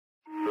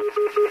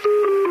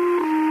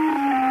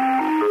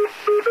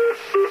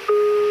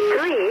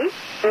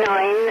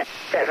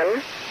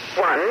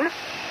3971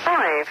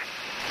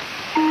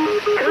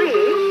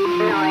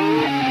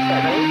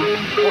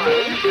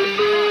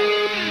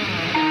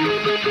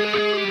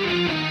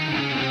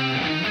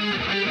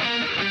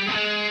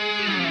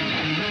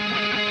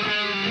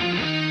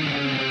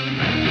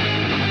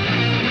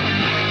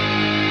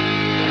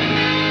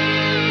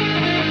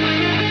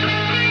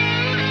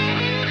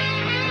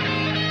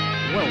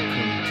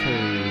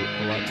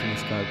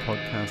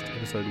 Podcast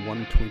episode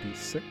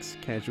 126,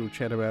 casual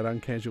chat about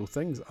uncasual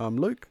things. I'm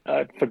Luke.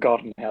 I've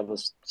forgotten how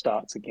this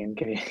starts again.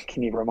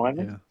 Can you remind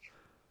me?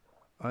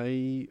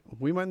 Yeah,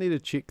 we might need to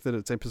check that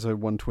it's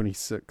episode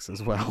 126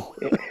 as well.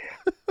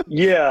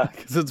 Yeah,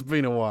 because it's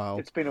been a while.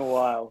 It's been a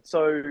while.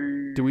 So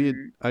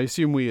I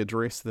assume we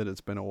address that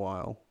it's been a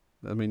while.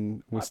 I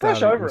mean, we're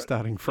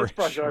starting fresh.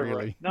 Brush over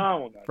really. It.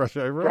 No, brush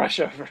over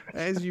it.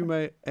 As you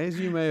may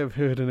have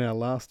heard in our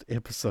last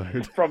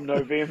episode from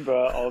November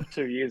of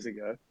 2 years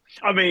ago.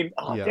 I mean,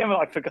 damn it!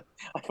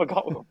 I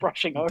forgot we were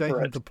brushing over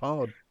dating it. The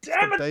pod.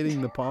 Damn it!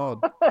 Dating the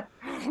pod.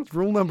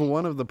 Rule number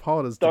one of the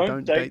pod is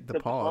don't date the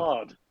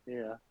pod.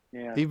 Yeah.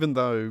 Even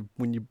though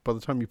by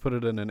the time you put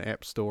it in an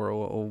app store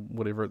or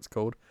whatever it's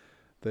called,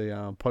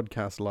 the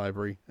podcast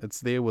library, it's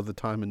there with the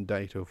time and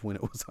date of when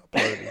it was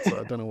uploaded. So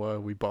I don't know why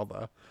we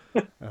bother.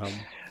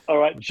 All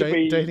right,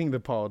 dating the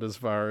pod as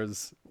far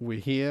as we're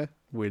here.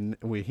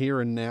 We're here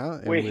and now,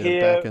 and we're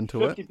here, back into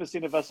 50% it.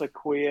 50% of us are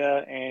queer,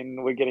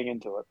 and we're getting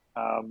into it.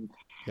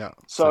 Yeah.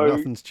 So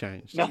nothing's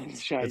changed.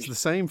 Nothing's changed. It's the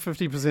same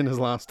 50% as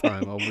last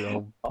time.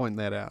 I'll point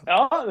that out.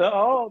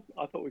 Oh,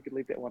 I thought we could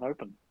leave that one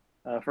open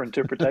for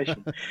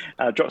interpretation.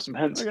 Drop some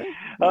hints. Okay.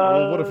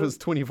 Well, what if it's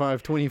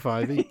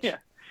 25-25 each? Yeah.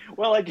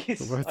 Well, I guess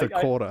so both a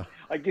quarter.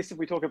 I guess if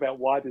we talk about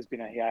why there's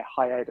been a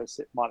hiatus,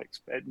 it might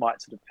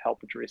sort of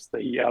help address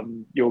the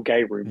your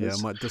gay rumors. Yeah,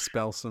 it might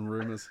dispel some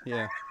rumors.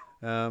 Yeah.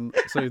 So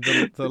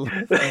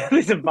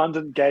these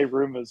abundant gay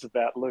rumors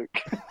about Luke.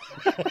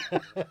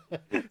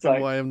 It's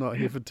like, why I'm not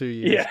here for 2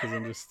 years because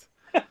I'm just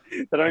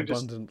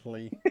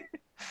abundantly.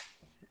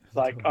 It's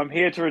like I'm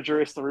here to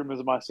address the rumors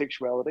of my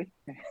sexuality.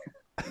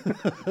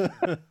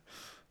 I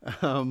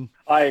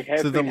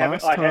have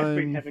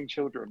been having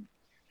children.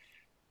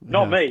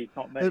 Not me.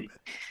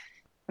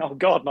 Oh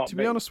God, not me. To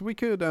be honest, we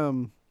could,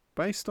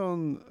 based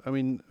on, I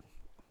mean,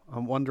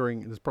 I'm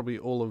wondering, there's probably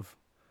all of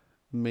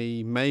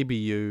me, maybe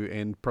you,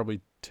 and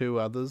probably two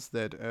others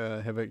that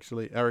are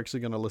actually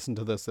going to listen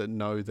to this that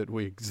know that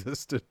we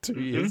existed 2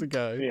 years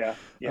ago.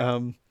 Yeah.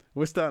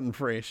 We're starting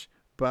fresh,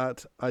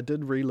 but I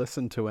did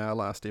re-listen to our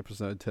last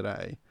episode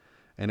today,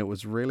 and it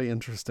was really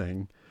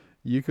interesting.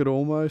 You could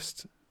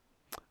almost,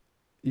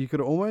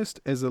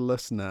 as a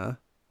listener,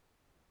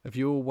 if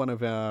you're one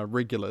of our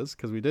regulars,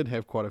 because we did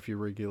have quite a few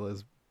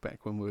regulars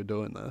back when we were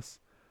doing this,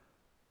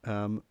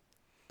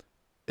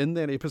 in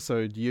that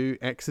episode, you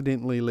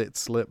accidentally let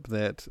slip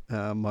that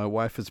my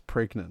wife is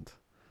pregnant.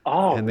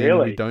 Oh, and then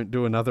really? we don't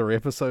do another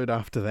episode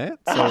after that.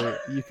 So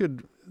you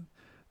could,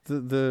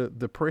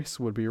 the press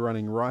would be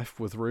running rife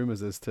with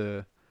rumors as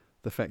to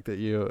the fact that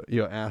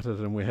you're outed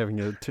and we're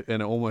having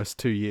an almost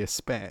 2 year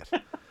spat.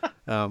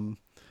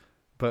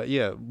 But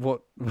yeah,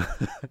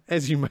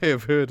 as you may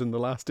have heard in the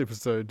last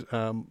episode,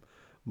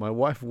 my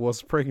wife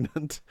was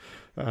pregnant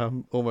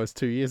almost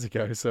 2 years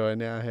ago, so I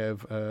now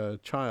have a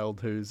child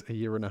who's a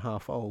year and a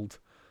half old.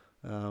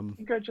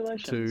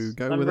 Congratulations! To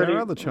go with our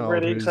other child,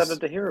 really who's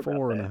excited to hear about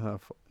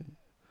 4.5.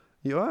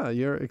 You are.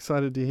 You're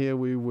excited to hear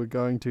we were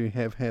going to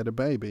have had a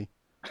baby.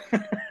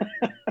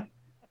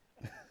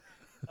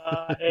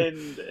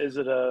 And is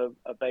it a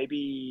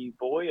baby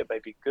boy, a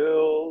baby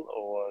girl,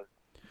 or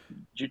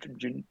gender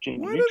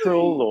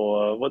neutral,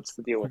 or what's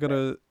the deal with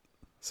that?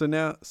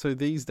 So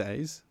these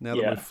days, now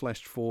that we've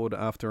flashed forward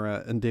after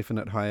our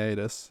indefinite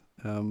hiatus,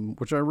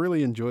 which I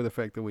really enjoy the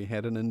fact that we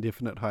had an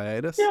indefinite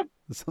hiatus. Yeah.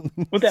 There's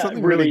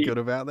something really good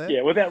about that.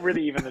 Yeah, without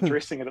really even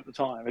addressing it at the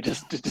time. It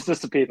just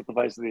disappeared at the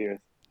face of the earth.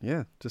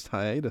 Yeah, just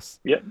hiatus.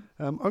 Yep.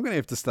 I'm going to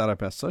have to start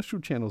up our social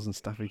channels and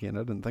stuff again. I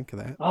didn't think of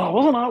that.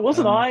 Oh,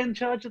 wasn't I in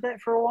charge of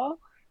that for a while?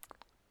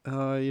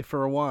 Yeah,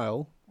 for a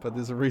while. But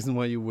there's a reason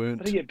why you weren't.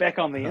 How to get back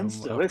on the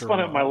Insta? Let's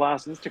find out my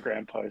last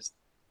Instagram post.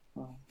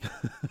 Oh.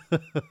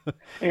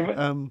 Anyway.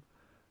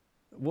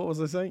 What was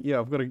I saying?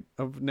 Yeah,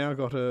 I've now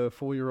got a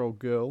 4-year-old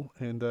girl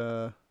and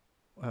a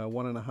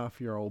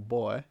 1.5-year-old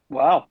boy.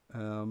 Wow.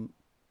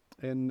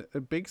 And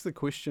it begs the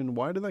question: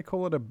 why do they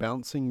call it a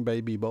bouncing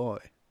baby boy?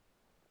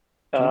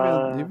 Do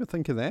you ever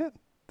think of that?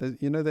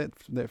 You know that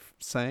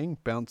saying,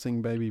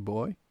 bouncing baby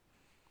boy?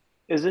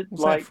 Is it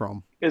What's that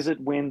from? Is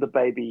it when the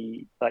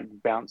baby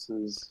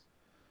bounces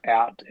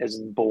out as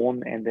in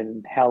born, and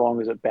then how long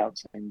is it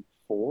bouncing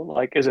for?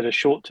 Like, is it a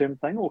short-term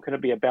thing, or can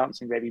it be a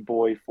bouncing baby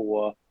boy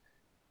for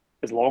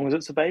as long as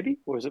it's a baby,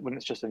 or is it when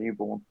it's just a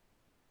newborn?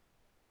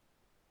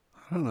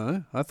 I don't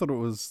know. I thought it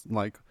was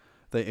like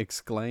they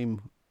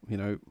exclaim,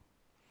 in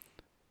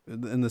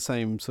the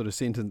same sort of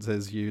sentence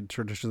as you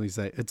traditionally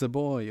say, it's a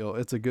boy or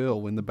it's a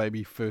girl when the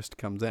baby first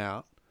comes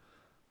out.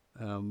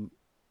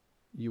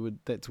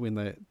 That's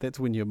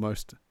when you're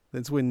most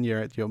That's when you're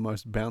at your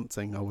most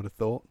bouncing, I would have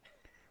thought.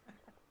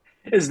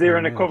 Is I there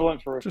don't an know.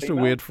 equivalent for a Just a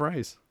female? weird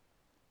phrase.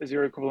 Is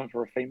there an equivalent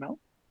for a female?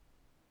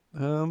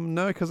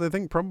 No, because I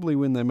think probably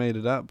when they made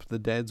it up, the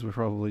dads were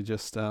probably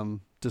just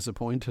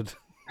disappointed.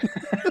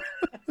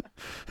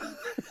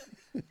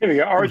 Here we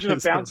go. Origin of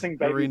It's bouncing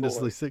baby boy.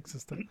 horrendously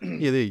sexist.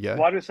 Yeah, there you go.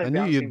 Why do we say I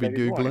knew you'd bouncing be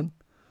baby boy? Googling.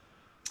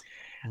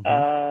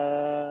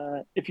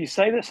 Mhm. If you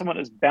say that someone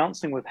is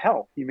bouncing with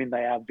health, you mean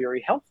they are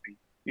very healthy.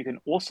 You can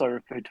also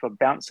refer to a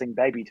bouncing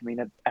baby to mean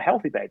a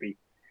healthy baby.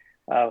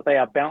 They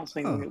are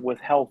bouncing Oh. with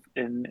health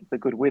in the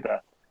good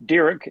weather.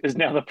 Derek is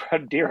now the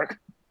proud Derek.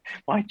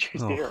 Why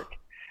choose Oh. Derek?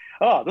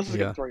 Oh, this is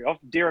going Yeah. to throw you off.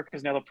 Derek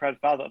is now the proud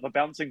father of a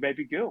bouncing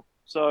baby girl.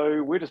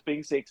 So we're just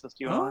being sexist,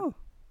 you and I. Oh.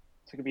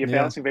 So it could be a Yeah.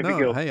 bouncing baby No,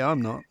 girl. hey,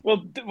 I'm not.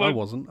 Well, I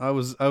wasn't. I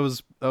was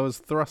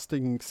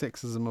thrusting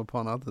sexism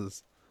upon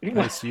others. I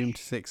assumed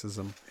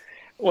sexism.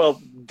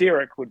 well,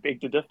 Derek would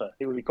beg to differ.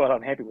 He would be quite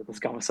unhappy with this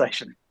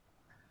conversation.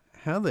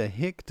 How the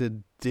heck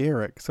did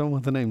Derek, someone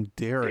with the name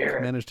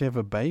Derek, manage to have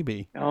a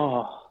baby?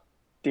 Oh,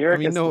 Derek. I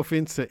mean, is no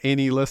offense to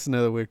any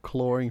listener that we're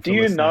clawing for. Do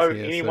you know listeners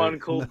here, anyone so-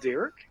 called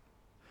Derek?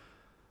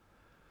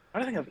 I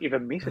don't think I've ever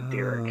met a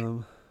Derek.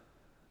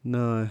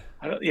 No.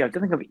 I don't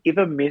think I've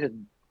ever met a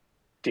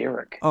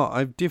Derek. Oh,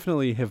 I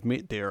definitely have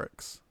met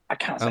Dereks. I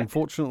can't say.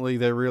 Unfortunately,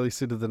 they really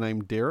suited the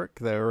name Derek.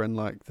 They were in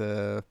like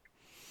the,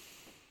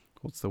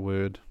 what's the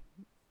word?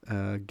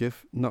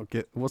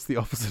 What's the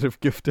opposite of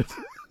gifted?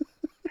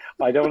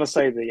 I don't want to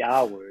say the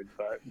R word,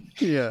 but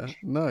Yeah,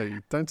 no,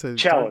 don't say.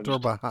 Challenged.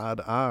 Don't drop a hard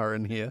R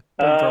in here.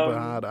 Don't drop a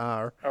hard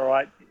R. all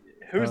right.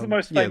 Who's the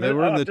most Yeah, famous? they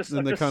were in I've the just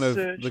kind of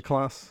searched the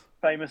class.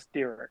 famous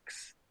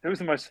Dereks. Who's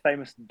the most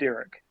famous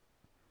Derek?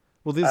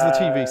 Well, there's the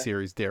TV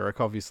series Derek,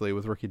 obviously,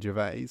 with Ricky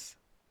Gervais.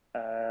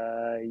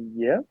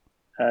 Yeah.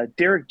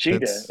 Derek Jeter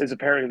That's- is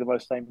apparently the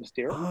most famous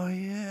Derek. Oh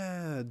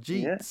yeah,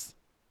 Jeets.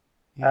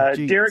 Yeah,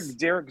 Derek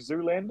Jeets.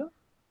 Zoolander.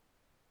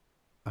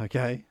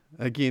 Okay,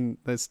 again,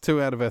 that's 2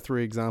 out of our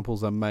 3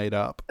 examples are made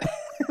up.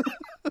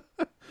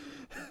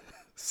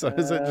 So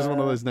is that just one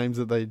of those names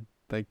that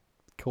they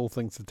call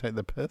things to take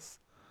the piss?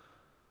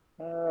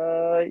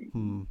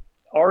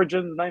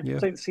 Origin, 19th Yeah.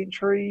 15th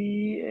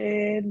century,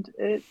 and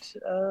it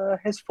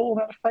has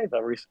fallen out of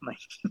favour recently.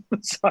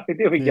 So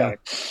there we Yeah. go.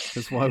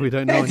 That's why we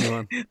don't know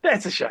anyone.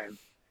 That's a shame.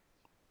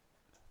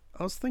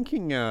 I was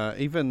thinking,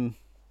 even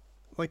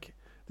like,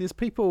 there's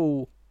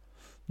people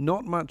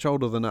not much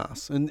older than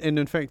us, and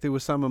in fact, there were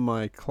some in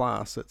my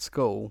class at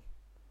school.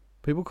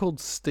 People called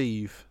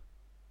Steve.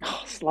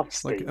 Oh, I love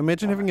Steve. Like,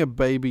 imagine having a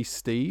baby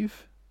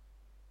Steve.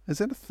 Is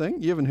that a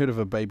thing? You haven't heard of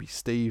a baby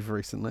Steve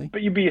recently?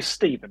 But you'd be a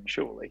Stephen,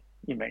 surely.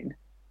 You mean?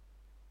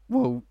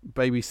 Well,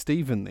 baby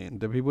Stephen then.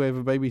 Do people have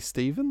a baby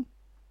Stephen?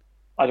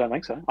 I don't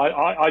think so.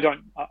 I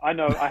don't. I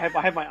know. I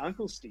have my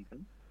uncle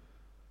Stephen.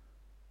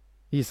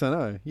 Yes, I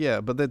know. Yeah,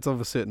 but that's of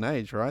a certain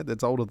age, right?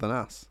 That's older than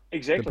us.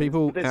 Exactly. The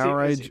people But that's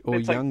our it. age or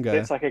That's like- younger.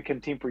 That's like a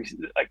contemporary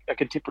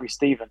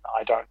Stephen.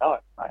 I don't know.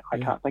 I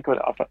Yeah. can't think of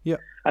it. Yeah.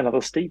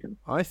 Another Stephen.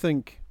 I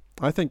think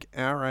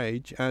our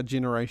age, our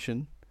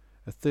generation,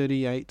 a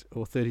 38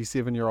 or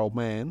 37-year-old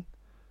man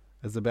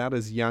is about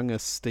as young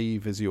as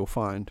Steve as you'll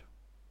find.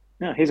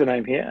 Now, here's a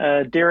name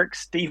here. Derek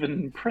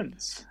Stephen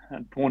Prince,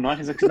 born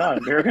 1969,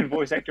 American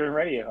voice actor and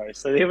radio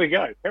host. So there we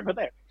go. Remember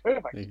that.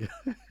 Perfect. There you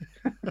go.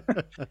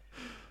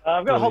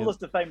 I've got a whole Brilliant.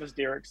 list of famous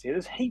Dereks here.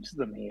 There's heaps of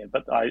them here,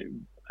 but I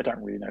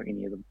don't really know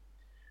any of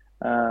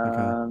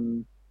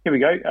them. Here we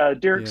go.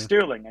 Derek Yeah.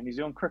 Sterling, a New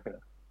Zealand cricketer.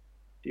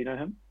 Do you know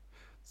him?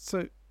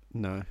 So,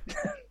 no,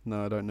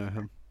 I don't know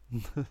him.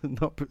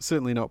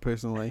 Certainly not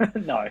personally.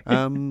 No.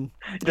 Um,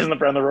 He doesn't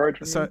live around the road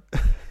from so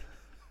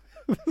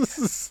you. this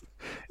is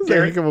a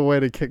Derek- heck of a way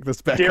to kick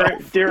this back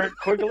off. Derek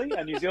Quigley,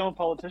 a New Zealand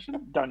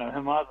politician. Don't know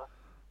him either.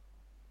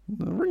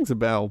 It rings a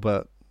bell,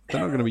 but they're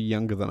not going to be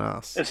younger than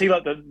us. Is he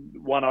like the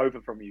one over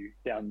from you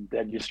down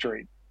your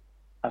street?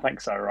 I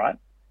think so, right?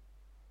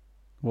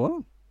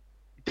 What?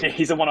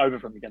 He's the one over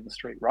from you down the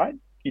street, right?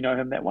 You know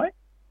him that way?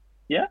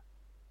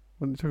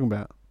 What are you talking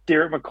about?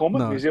 Derek McCormick,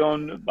 No. New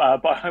Zealand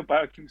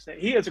biochemist.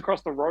 He is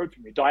across the road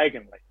from you,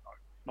 diagonally.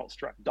 No, not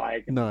straight,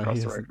 diagonally No, across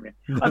he the road isn't. from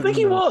you. No, I think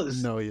he no.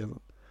 was. No, he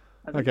isn't.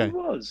 I think Okay. he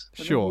was. I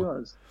think Sure. he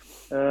was.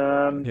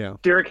 Yeah.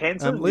 Derek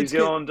Hansen, New let's get-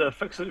 Zealand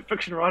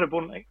fiction writer,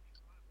 born in.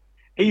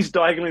 He's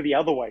diagonally the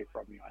other way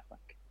from you, I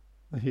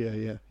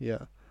think. Yeah.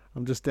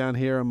 I'm just down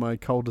here in my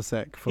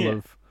cul-de-sac full Yeah.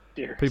 of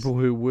Derek. people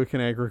who work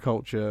in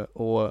agriculture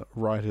or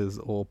writers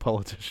or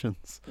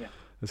politicians. Yeah.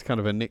 It's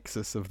kind of a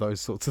nexus of those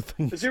sorts of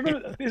things.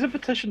 There's a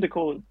petition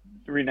to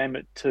rename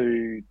it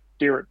to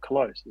Derek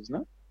Close, isn't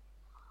it?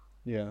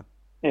 Yeah.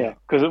 Yeah,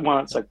 because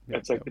Yeah.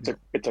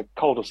 it's a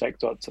cul-de-sac,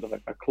 so it's sort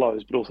of a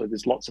close, but also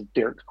there's lots of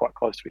Dereks quite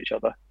close to each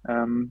other.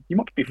 You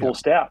might be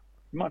forced out.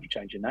 You might have to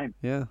change your name.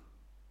 Yeah.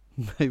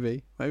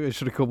 Maybe I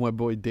should have called my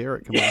boy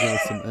Derek and give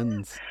us some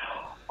ins.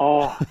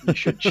 Oh, you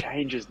should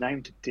change his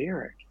name to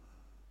Derek.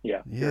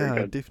 Yeah, Yeah, very I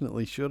good.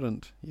 definitely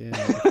shouldn't.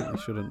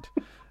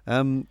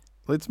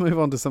 Let's move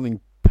on to something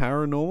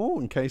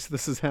paranormal in case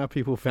this is how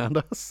people found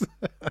us.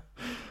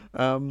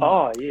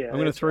 Oh yeah, I'm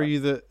going to throw you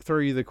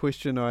the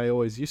question I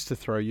always used to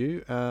throw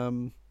you.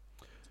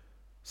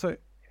 So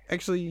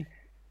actually,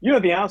 You know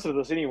the answer to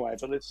this anyway,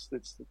 but let's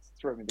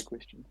throw me the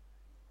question.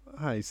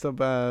 hey, stop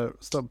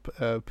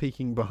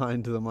peeking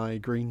behind my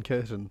green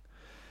curtain.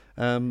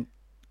 Um,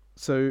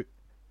 so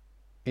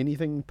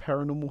anything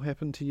paranormal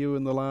happened to you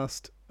in the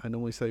last, I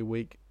normally say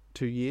week,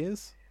 2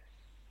 years?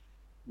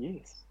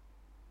 Yes,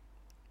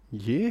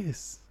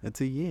 Yes,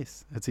 it's a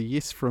yes. It's a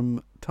yes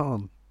from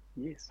Tom.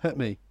 yes, Hit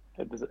me.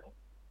 it is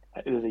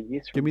a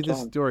yes Give from me this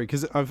Tom. story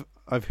because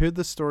I've heard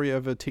this story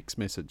over text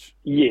message.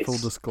 Full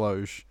Yes,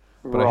 disclosure,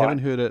 but I right. haven't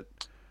heard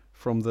it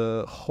from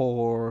the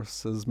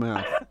horse's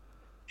mouth.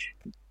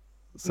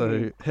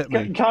 So hit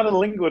me. Kind of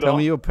lingered Tell on,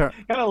 me your kind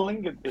of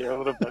lingered there a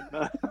little bit.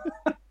 No?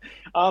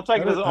 I'll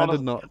take it as an I did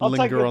honest. not I'll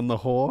take linger it. on the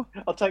whore.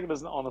 I'll take it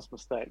as an honest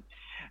mistake.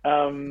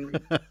 Um,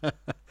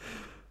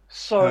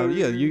 so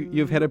Yeah,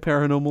 you've had a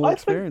paranormal I think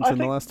experience I in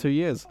the think last 2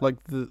 years. Like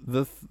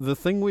the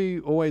thing we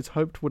always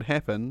hoped would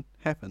happen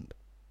happened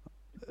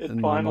it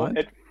in my finally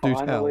mind. Do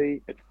tell.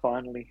 it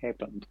finally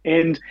happened,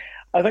 and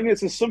I think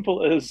it's as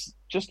simple as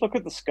just look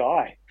at the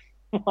sky,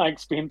 like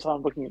spend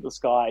time looking at the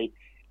sky,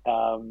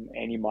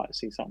 and you might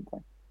see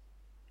something.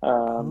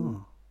 Um,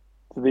 Oh,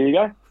 so there you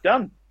go,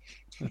 done,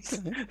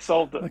 okay,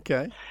 solved it.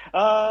 okay.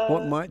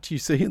 What Uh, might you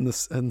see in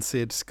this in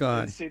said in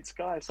sky? said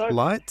sky, so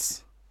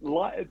Lights.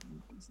 light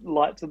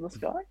lights in the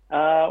sky,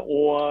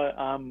 or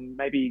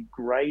maybe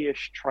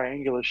grayish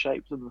triangular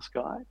shapes in the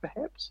sky,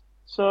 perhaps.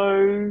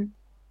 So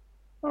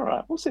all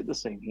right, we'll set the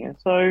scene here.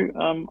 So,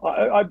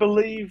 I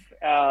believe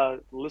our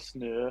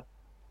listener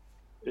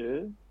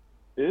er,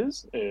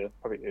 is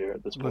probably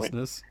at this point.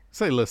 Listeners,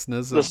 say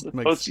listeners. It Listen,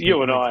 well, makes it's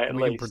you and I at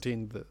we can least.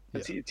 pretend that.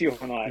 Yeah, It's you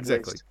and I at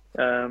exactly. least.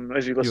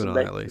 As you You and listen I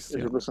back, at least. as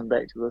Yeah. you listen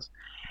back to this,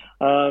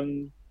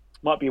 um,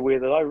 might be aware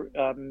that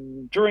I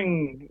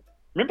during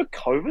remember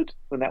COVID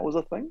when that was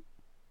a thing.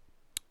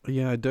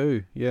 Yeah, I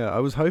do. Yeah, I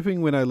was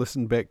hoping when I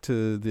listened back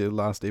to the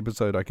last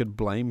episode, I could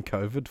blame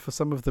COVID for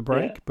some of the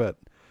Yeah, break, but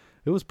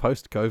it was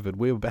post-COVID.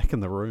 We were back in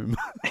the room.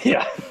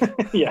 yeah,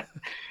 yeah.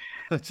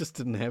 I just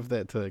didn't have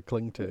that to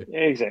cling to.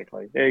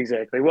 Exactly,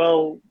 exactly.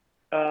 Well,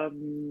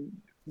 um,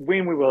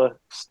 when we were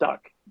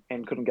stuck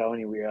and couldn't go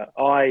anywhere,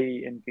 I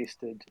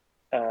invested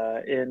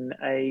in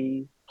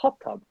a hot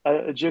tub,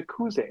 a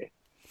jacuzzi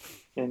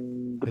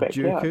in the A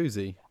backyard,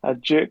 jerkuzzi. a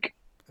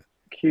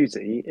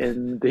jerkcuzzi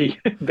in the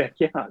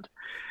backyard.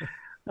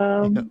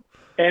 Yeah,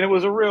 And it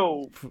was a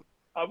real, for,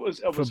 I for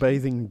was,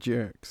 bathing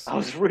jerks. I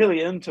was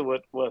really into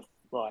it with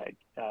like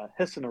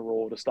hiss and a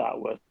roar to start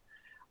with,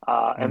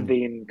 and Mm,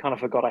 then kind of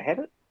forgot I had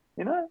it,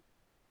 you know.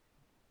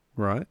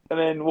 right. And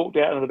then walked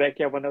out into the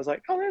backyard when I was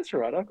like, "Oh, that's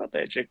right, I've got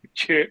that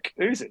jerk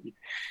Uzi."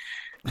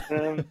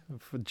 Um,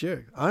 For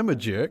jerk. I'm a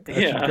jerk. I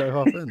should yeah, go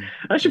hop in.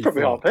 I should You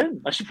probably hop thought.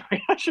 in.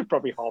 I should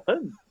probably hop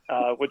in,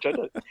 which I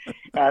did.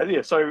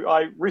 Yeah, so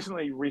I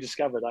recently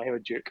rediscovered I have a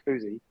jerk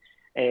Uzi,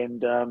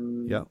 and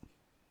Yeah.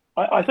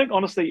 I think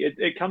honestly,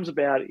 it comes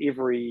about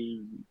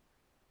every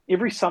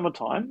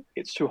summertime.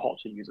 It's too hot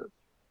to use it.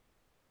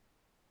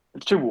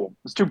 It's too warm.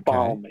 It's too Okay.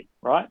 balmy,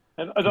 right?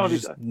 And I Could don't you do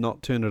just so.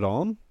 not turn it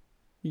on?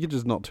 You could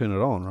just not turn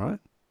it on, right?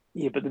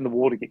 Yeah, but then the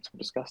water gets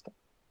disgusting.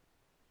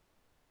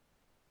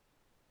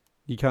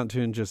 You can't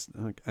turn just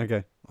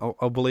okay.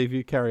 I'll believe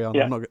you. Carry on.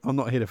 Yeah. I'm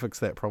not here to fix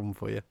that problem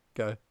for you.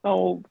 Go.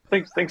 Oh,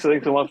 well, thanks a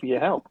lot for your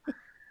help.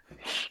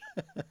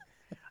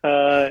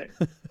 Uh,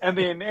 and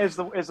then as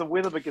the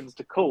weather begins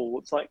to cool,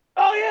 it's like,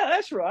 oh yeah,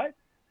 that's right,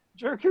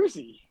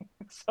 Jerkcuzzi.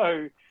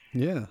 So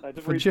Yeah, I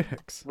just for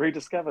jerks.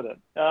 rediscovered it.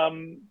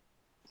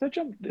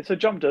 So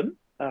jumped in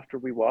after a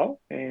wee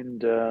while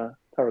and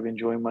thoroughly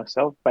enjoying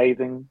myself,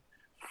 bathing,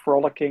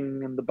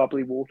 frolicking in the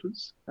bubbly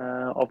waters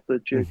of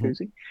the Mm-hmm.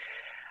 Jerkcuzzi.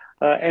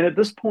 And at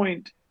this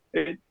point,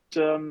 it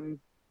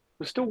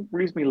was still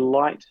reasonably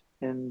light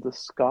in the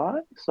sky.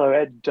 So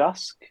at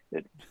dusk,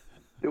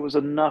 there was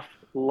enough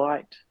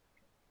light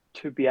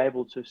to be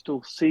able to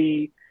still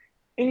see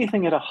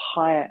anything at a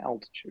higher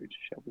altitude,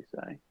 shall we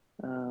say.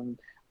 Um,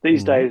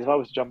 these Mm-hmm. days, if I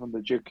was to jump in the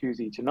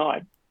Jerkcuzzi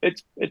tonight,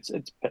 it's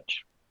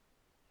pitch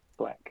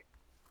black,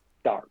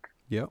 dark.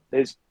 Yep.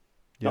 There's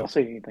Yep. not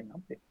seeing anything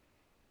up there.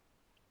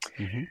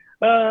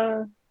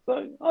 Mm-hmm.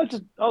 So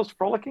I was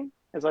frolicking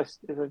as I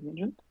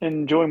mentioned,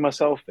 enjoying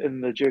myself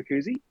in the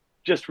Jerkcuzzi,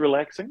 just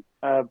relaxing,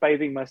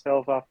 bathing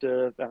myself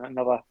after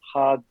another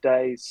hard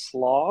day's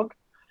slog,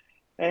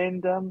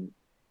 and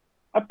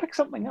I picked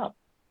something up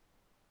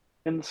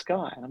in the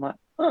sky, and I'm like,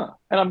 oh,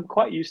 and I'm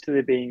quite used to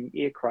there being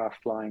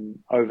aircraft flying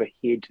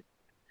overhead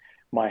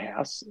my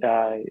house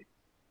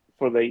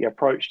for the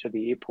approach to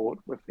the airport.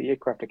 If the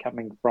aircraft are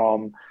coming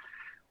from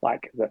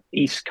like the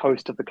east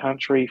coast of the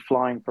country,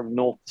 flying from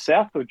north to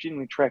south, they'll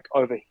generally track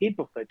overhead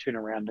before they turn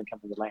around and come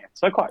to the land.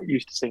 So I'm quite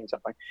used to seeing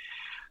something.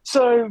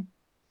 So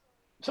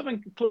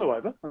something flew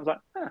over. I was like,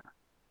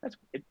 that's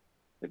weird.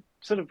 It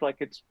sort of like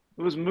it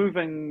was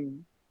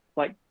moving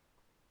like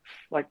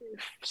like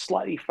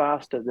slightly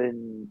faster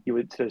than you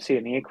would sort of see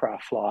an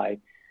aircraft fly.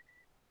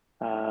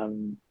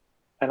 Um,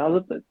 and I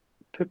was a bit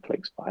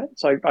perplexed by it.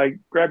 So I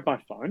grabbed my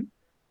phone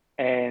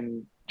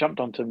and jumped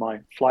onto my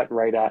flight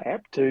radar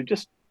app to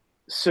just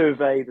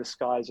survey the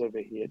skies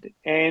overhead.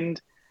 And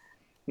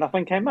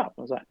nothing came up.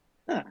 I was like,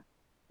 ah,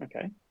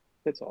 okay,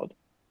 that's odd.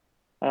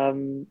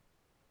 Um,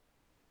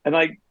 and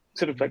I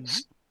sort of like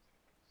Mm.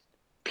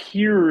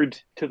 peered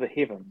to the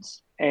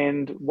heavens,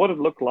 and what it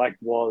looked like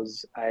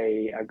was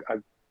a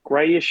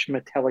grayish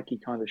metallic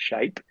kind of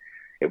shape.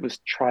 It was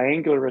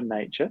triangular in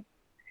nature,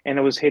 and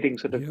it was heading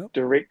sort of Yep.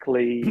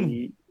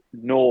 directly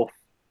north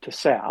to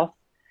south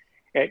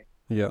at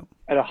Yep.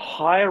 at a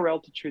higher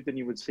altitude than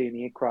you would see an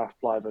aircraft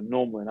fly over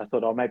normally. And I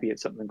thought, oh, maybe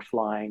it's something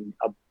flying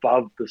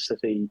above the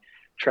city,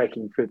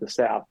 tracking further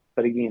south.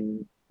 But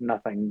again,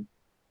 nothing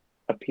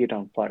appeared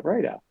on flight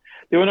radar.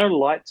 There were no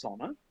lights on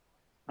it,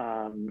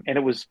 and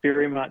it was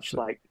very much So,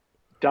 like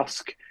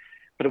dusk,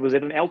 but it was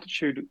at an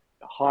altitude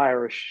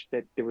higher-ish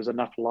that there was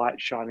enough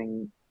light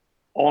shining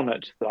on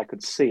it that I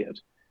could see it.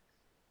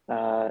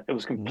 It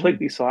was mm.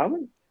 completely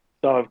silent.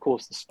 Though, of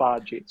course, the spar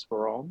jets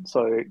were on,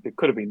 so there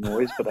could have been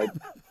noise. But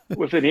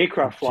if an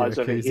aircraft flies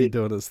Jerkcuzzi overhead,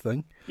 doing his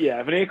thing. yeah,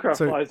 if an aircraft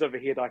So, flies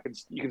overhead,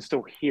 you can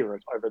still hear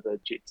it over the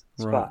jets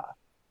at right. Spa.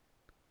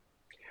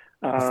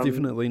 It's Um,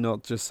 definitely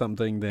not just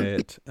something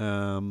that,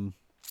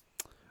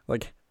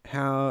 like,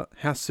 how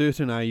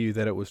certain are you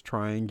that it was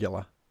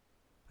triangular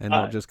and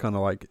not uh, just kind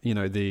of like,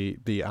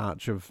 the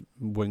arch of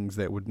wings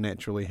that would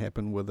naturally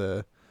happen with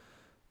a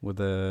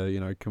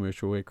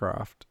commercial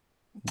aircraft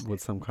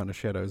with some kind of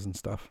shadows and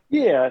stuff.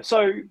 yeah,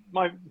 so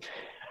my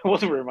I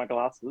wasn't wearing my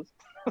glasses.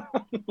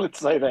 Let's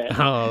say that.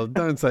 Oh,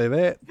 don't say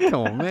that. Come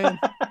on, man.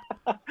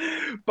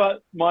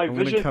 But my I'm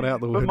gonna cut vision, out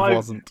the but word my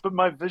wasn't. but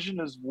my vision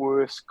is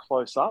worse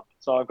close up.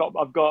 So I've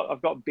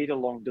got better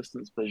long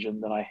distance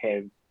vision than I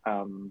have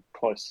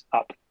close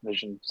up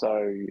vision. So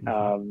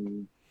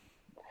Mm-hmm.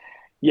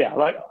 yeah,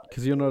 like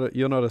Because you're not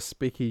a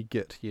specky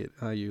git yet,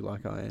 are you?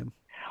 Like I am.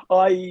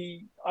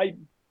 I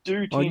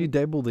do Oh, you tend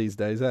dabble these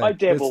days, eh? I That's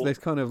dabble. that's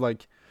kind of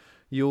like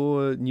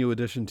your new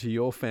addition to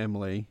your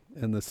family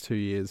in this 2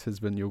 years has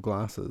been your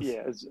glasses.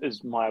 Yeah,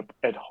 is my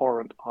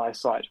abhorrent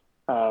eyesight.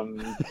 Um,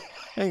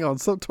 Hang on,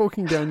 stop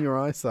talking down your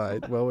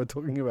eyesight while we're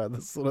talking about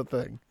this sort of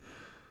thing.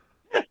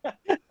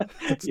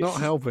 It's not yes,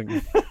 helping.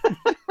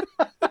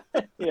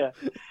 yeah,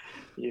 We're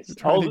yes.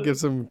 trying to give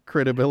some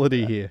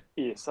credibility here.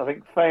 Yes, I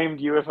think famed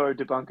UFO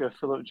debunker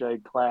Philip J.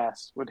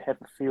 Glass would have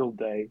a field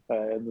day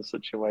in this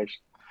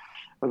situation.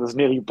 With this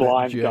nearly That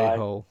blind J guy,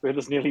 hole. with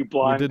this nearly We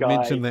blind did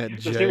mention guy, that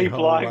this J nearly hole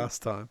blind.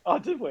 last time. Oh,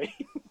 did we?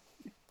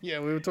 Yeah,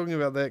 we were talking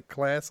about that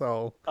class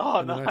hole, Oh,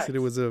 and then I said it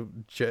nice. was a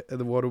J.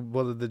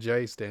 What did the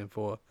J stand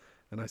for?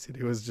 And I said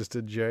it was just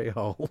a J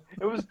hole.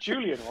 It was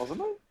Julian,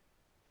 wasn't it?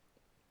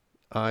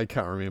 I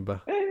can't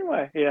remember.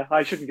 Anyway, yeah,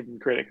 I shouldn't give him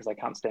credit because I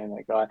can't stand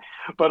that guy.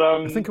 But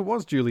I think it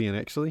was Julian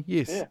actually.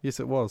 Yes, yeah, yes,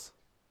 it was.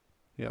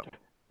 Yeah.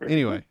 very good.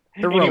 Anyway,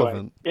 Anyway,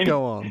 irrelevant. any,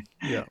 Go on.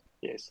 Yeah.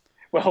 yes.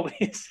 Well,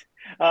 yes.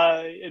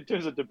 In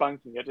terms of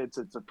debunking it, it's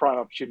a prime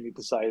opportunity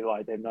to say that I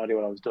had no idea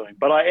what I was doing.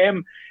 But I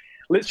am.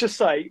 Let's just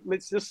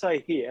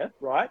say here,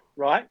 right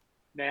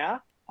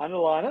now,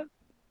 underline it.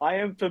 I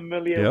am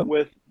familiar Yep.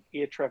 with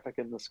air traffic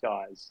in the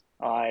skies.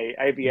 Yeah, that's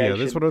what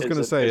Aviation I was going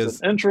to say. is an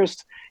Is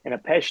interest and a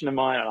passion of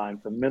mine, and I'm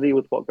familiar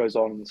with what goes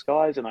on in the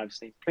skies. And I've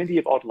seen plenty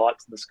of odd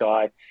lights in the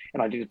sky,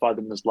 and identify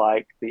them as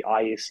like the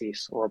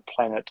ISS or a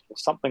planet or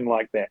something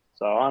like that.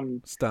 So I'm,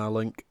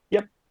 Starlink.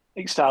 yep,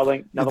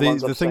 Starlink. Yeah, Another the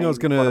ones the I've thing I was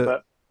seen quite a gonna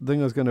bit. thing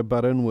I was gonna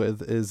butt in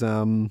with is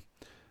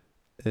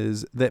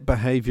that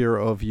behavior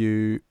of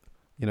you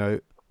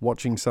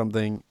watching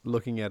something,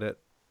 looking at it,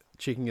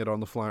 checking it on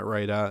the flight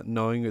radar,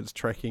 knowing it's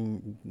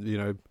tracking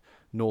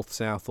north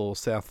south or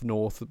south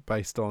north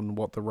based on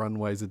what the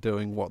runways are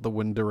doing, what the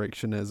wind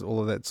direction is, all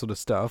of that sort of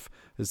stuff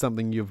is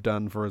something you've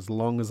done for as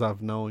long as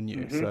I've known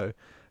you. Hmm. So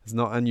it's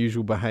not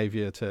unusual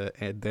behavior to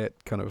add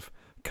that kind of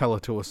color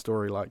to a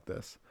story like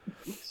this.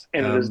 Yes,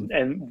 and it is, Um,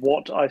 and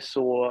what I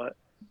saw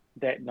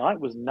that night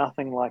was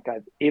nothing like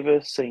I've ever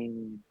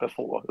seen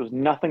before. It was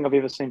nothing I've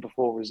ever seen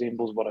before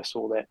resembles what I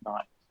saw that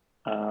night.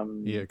 Yeah,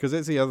 Um, because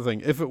that's the other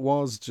thing. If it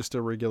was just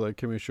a regular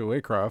commercial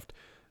aircraft,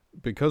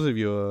 because of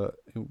your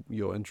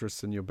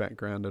interests and your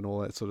background and all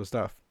that sort of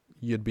stuff,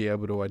 you'd be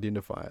able to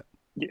identify it.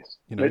 yes,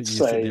 let's You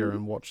sit there say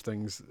and watch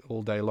things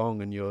all day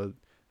long in your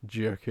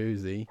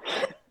Jerkcuzzi,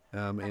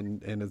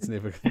 and it's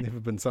never never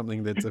been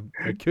something that's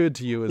occurred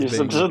to you as yes,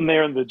 I'm being sitting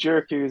there in the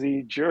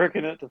Jerkcuzzi,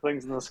 jerking it to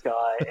things in the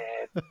sky,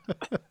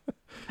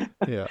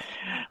 yeah.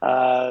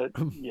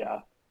 yeah.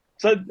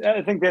 So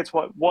I think that's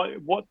what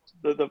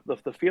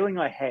the feeling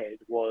I had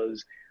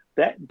was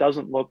that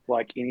doesn't look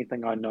like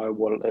anything I know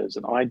what it is,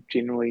 and I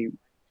generally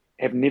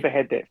have never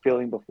had that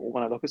feeling before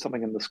when I look at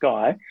something in the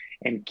sky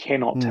and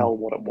cannot Mm, tell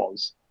what it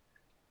was.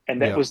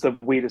 And that yeah, was the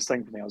weirdest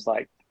thing for me. I was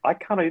like, I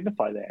can't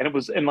identify that. And it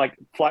was in like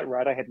flight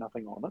radar had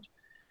nothing on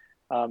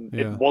it.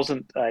 It yeah,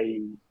 wasn't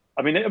a.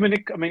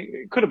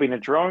 It could have been a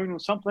drone or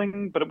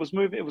something, but it was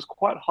moving. It was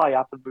quite high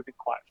up and moving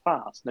quite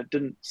fast, and it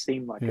didn't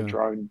seem like a yeah,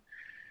 drone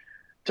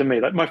to me.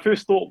 Like my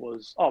first thought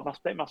was, oh,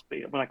 that must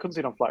be. When I couldn't see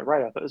it on flight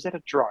radar, I thought, is that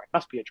a drone?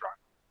 Must be a drone.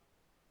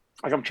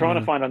 Like I'm trying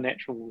to yeah, find a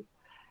natural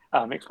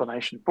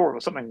explanation for it,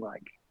 or something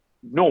like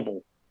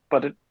normal,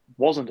 but it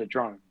wasn't a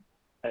drone,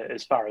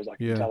 as far as I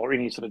can yeah. tell, or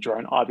any sort of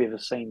drone I've ever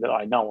seen that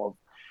I know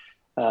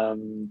of.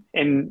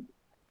 And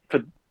for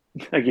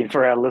again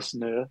for our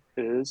listener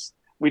is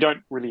we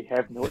don't really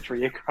have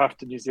military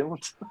aircraft in New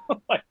Zealand.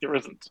 Like there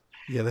isn't.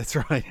 Yeah, that's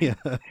right. Yeah.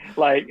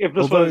 Like if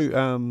this Although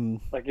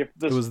was like if it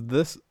this was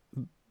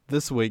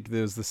this week,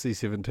 there was the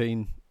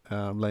C-17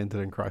 landed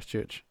in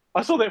Christchurch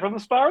I saw that from the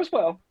spar as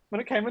well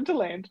when it came into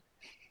land.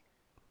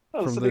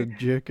 from the I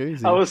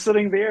Jerkcuzzi. was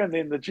sitting there, and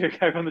then the jerk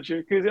came from the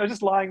Jerkcuzzi. I was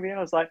just lying there.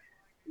 I was like,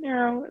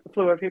 no, it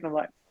flew over here, and I'm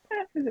like,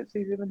 is it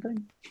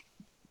C-17?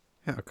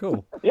 How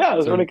cool. Yeah, it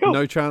was So really cool.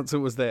 no chance it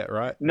was that,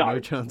 right? No, No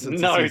chance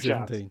it's no a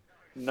chance. C-17.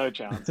 No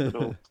chance at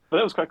all. But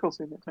that was quite cool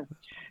seeing that too.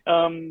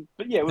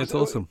 But yeah, That's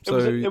awesome. It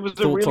was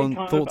a really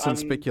kind thoughts of and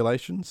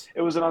speculations?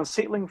 it was an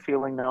unsettling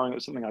feeling knowing it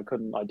was something I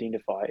couldn't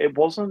identify. It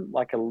wasn't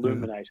like Yeah.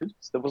 illuminated.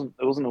 It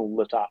wasn't all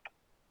lit up.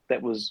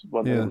 That was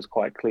one thing that Yeah. was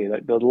quite clear.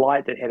 That the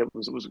light that had it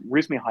was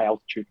reasonably high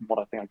altitude from what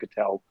I think I could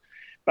tell.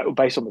 But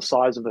based on the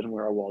size of it and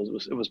where I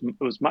was, it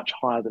was much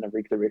higher than a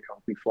regular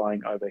aircraft would be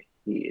flying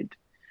overhead.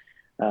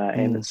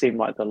 And it seemed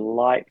like the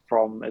light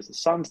from as the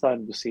sun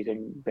started to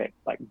setting, that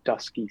like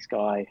dusky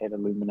sky had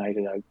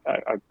illuminated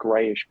a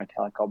grayish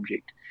metallic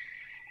object.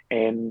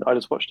 And I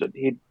just watched it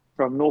head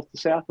from north to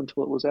south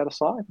until it was out of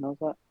sight. And I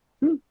was like,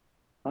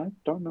 I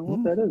don't know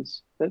what that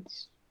is.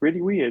 That's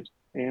really weird.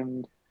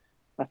 And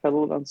I felt a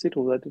little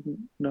unsettled. I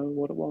didn't know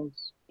what it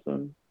was.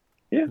 So,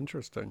 yeah.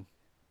 Interesting.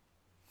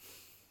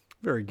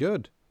 Very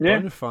good. Yeah.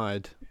 Bona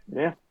fide.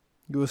 Yeah.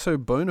 You were so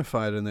bona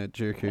fide in that I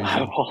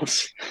Jerkcuzzi.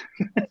 was.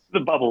 The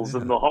bubbles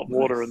and the hot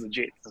water nice. and the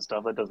jets and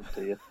stuff, that doesn't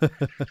do you.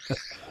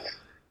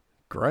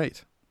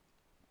 Great.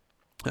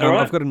 All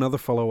right. I've got another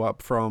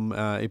follow-up from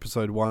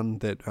episode 1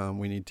 that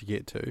we need to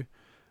get to.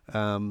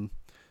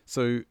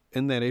 So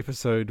in that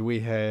episode, we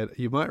had,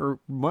 you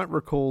might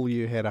recall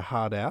you had a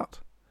hard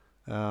out.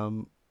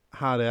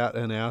 Hard out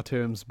in our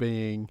terms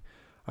being,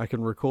 I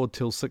can record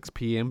till 6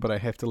 p.m, but I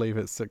have to leave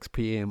at 6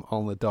 p.m.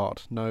 on the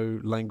dot. No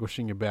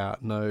languishing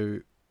about, no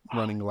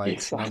running late,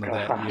 Yes, none of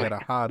that. You had a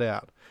hard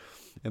out.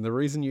 And the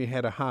reason you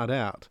had a hard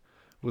out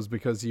was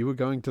because you were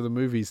going to the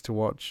movies to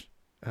watch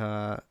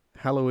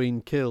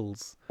Halloween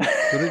Kills.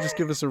 Could you just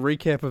give us a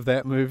recap of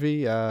that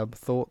movie?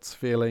 Thoughts,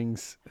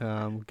 feelings,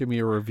 give me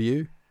a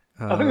review.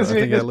 I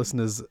think our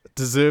listeners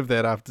deserve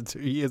that after 2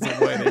 years of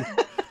waiting.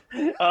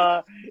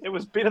 It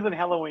was better than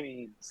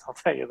Halloween Ends, I'll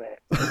tell you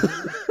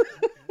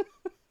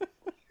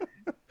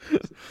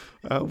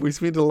that. We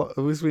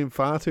spent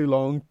far too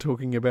long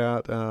talking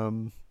about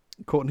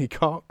Courtney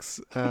Cox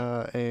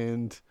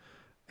and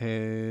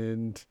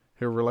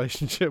her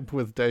relationship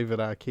with David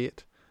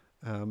Arquette,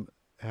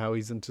 how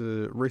he's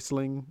into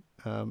wrestling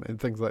and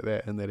things like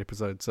that in that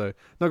episode. So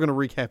not going to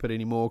recap it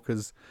anymore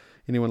because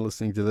anyone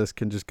listening to this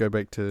can just go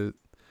back to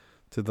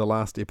the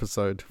last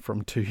episode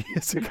from 2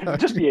 years ago.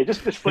 just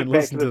flick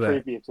back to the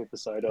that. previous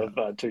episode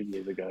of 2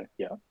 years ago.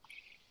 Yeah.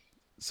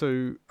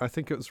 So I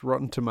think it's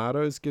Rotten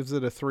Tomatoes gives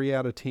it a 3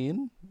 out of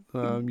 10.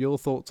 Your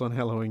thoughts on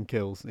Halloween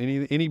Kills?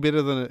 Any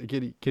better than it?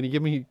 Can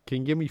you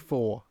give me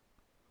 4?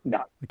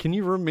 No. Can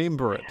you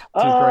remember it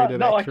to grade it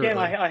no,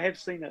 accurately? I have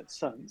seen it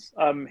since.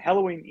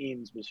 Halloween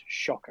Ends was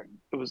shocking.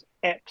 It was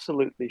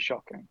absolutely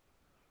shocking.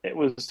 It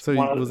was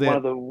one of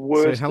the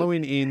worst. So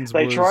Halloween Ends.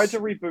 They tried to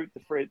reboot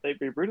they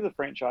rebooted the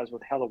franchise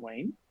with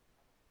Halloween.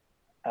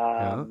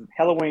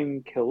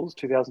 Halloween Kills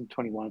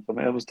 2021 film.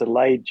 It was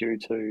delayed due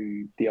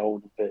to the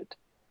old vid.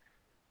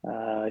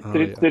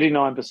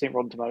 39%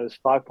 Rotten Tomatoes,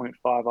 5.5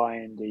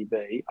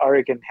 IMDb. I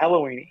reckon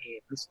Halloween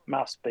Ends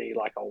must be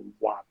like a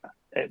 1.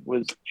 It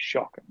was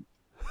shocking.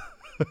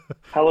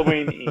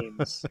 Halloween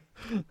Ends.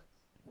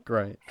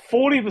 Great.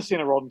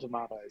 40% of Rotten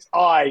Tomatoes.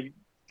 I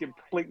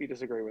completely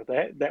disagree with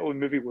that. That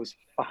movie was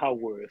far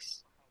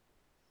worse.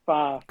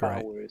 Far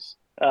worse.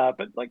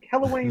 But like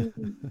Halloween,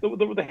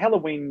 the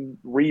Halloween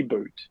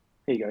reboot.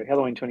 Here you go,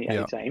 Halloween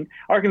 2018. Yeah.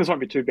 I reckon this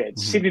won't be too bad.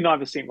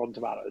 79% Rotten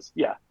Tomatoes.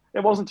 Yeah,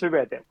 it wasn't too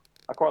bad, that one.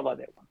 I quite like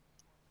that one.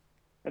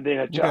 And then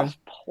it just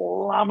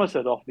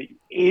plummeted off the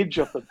edge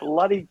of the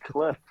bloody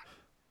cliff.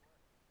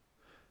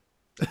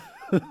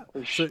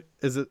 So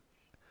is it?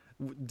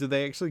 Do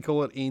they actually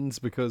call it Ends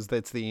because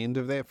that's the end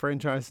of that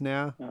franchise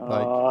now?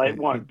 It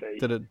won't be.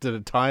 Did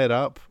it tie it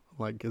up?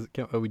 Like,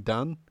 are we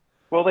done?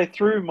 Well, they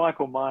threw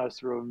Michael Myers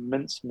through a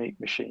mincemeat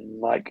machine.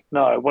 Like,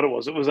 no, what it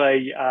was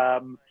a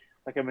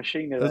like a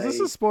machine that. Is this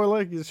a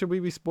spoiler? Should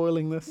we be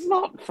spoiling this?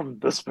 Not from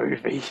this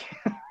movie.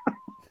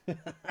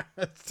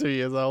 It's 2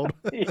 years old.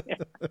 Yeah.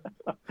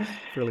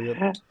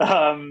 Brilliant.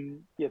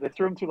 Yeah, they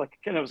threw him through like,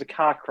 and it was a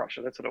car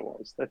crusher. That's what it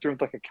was. They threw him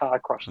like a car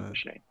crushing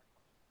machine.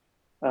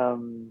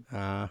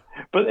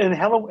 But in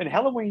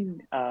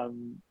Halloween,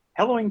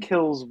 Halloween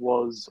Kills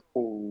was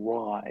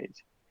alright.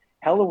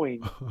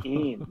 Halloween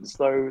Ends,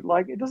 though,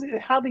 like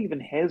it hardly even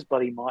has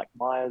bloody Mike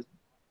Myers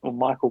or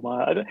Michael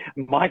Myers.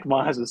 Mike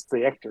Myers is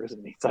the actor,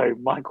 isn't he? So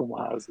Michael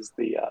Myers is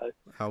the.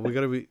 We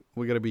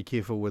gotta be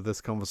careful with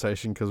this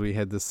conversation because we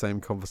had this same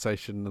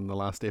conversation in the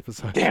last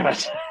episode. Damn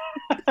it!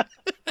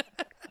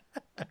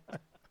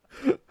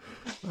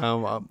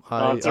 I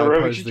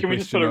posed the can we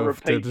just put a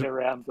question repeat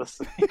around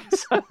this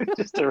episode?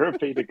 Just a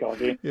repeated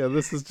content. Yeah,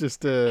 this is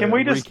just a Can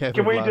we just recap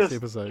can of we last just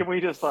episode. can we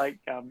just like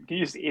can you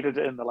just edit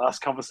in the last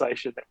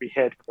conversation that we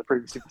had from the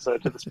previous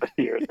episode to this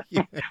video?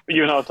 Yeah,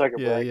 You and I'll take a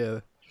yeah, break. yeah,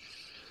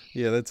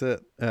 yeah. That's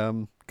it.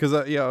 Because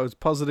I was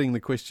positing the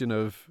question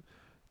of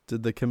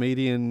did the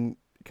comedian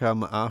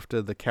come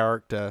after the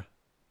character?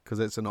 Because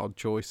that's an odd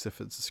choice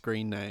if it's a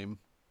screen name,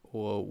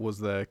 or was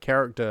the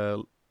character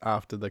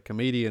after the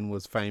comedian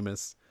was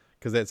famous?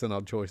 Because that's an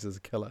odd choice as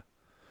a killer.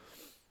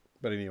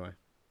 But anyway,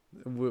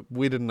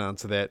 we didn't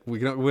answer that.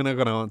 We're not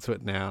going to answer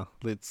it now.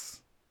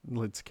 Let's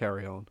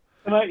carry on.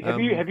 And, like,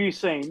 Um, have you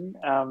seen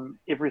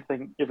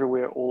Everything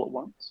Everywhere All at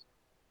Once?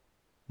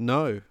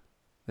 no,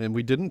 and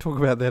we didn't talk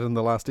about that in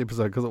the last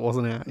episode because it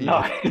wasn't out No,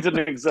 yet. it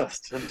didn't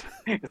exist. And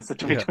it's a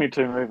Yeah,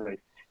 2022 movie.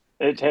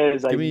 It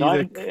has a give me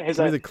the nine. It has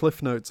give me a the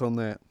cliff notes on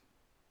that.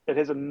 it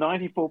has a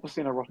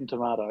 94% of Rotten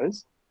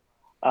Tomatoes.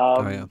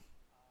 Oh yeah, Um,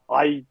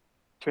 I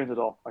turned it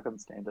off. I couldn't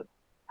stand it.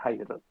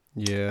 Hated it.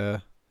 yeah,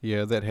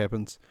 yeah. That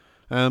happens.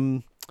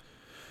 Um,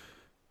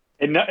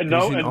 have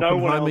you seen And no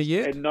one Oppenheimer else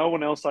yet? and no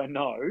one else I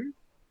know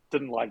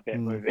didn't like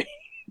that Mm, movie.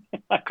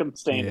 I couldn't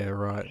stand yeah, it.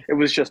 right. It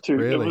was just too. It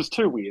Really? was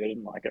too weird. I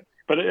didn't like it.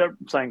 But I'm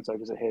saying so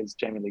because it has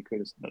Jamie Lee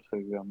Curtis in it,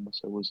 who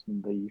also was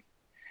in the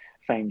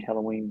famed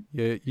Halloween.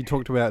 Yeah, you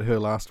talked about her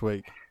last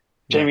week.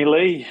 Yeah, Jamie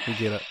Lee. we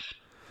get it.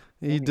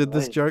 You Jamie did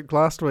this Lee. joke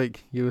last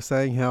week. You were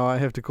saying how I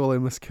have to call her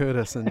Miss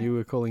Curtis, and you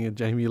were calling her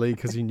Jamie Lee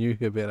because you knew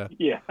her better.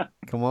 Yeah,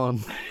 Come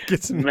on,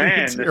 get some new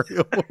man,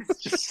 material.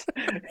 it's just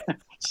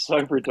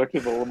so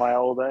predictable in my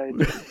old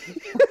age.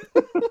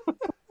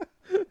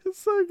 It's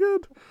so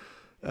good.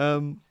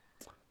 Um,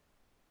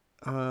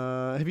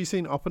 have you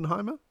seen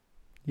Oppenheimer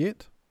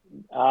yet?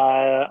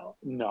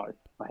 No,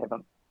 I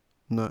haven't.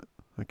 No.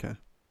 Okay.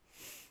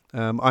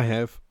 I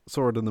have.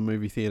 Saw it in the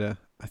movie theater.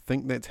 I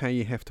think that's how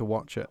you have to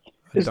watch it.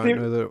 I Is don't there?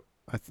 know that.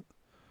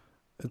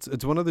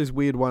 It's one of those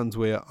weird ones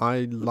where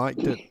I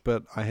liked it,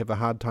 but I have a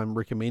hard time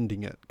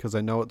recommending it because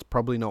I know it's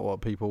probably not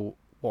what people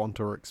want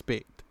or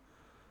expect.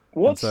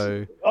 And What's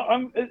so,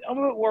 I'm a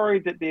bit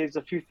worried that there's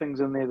a few things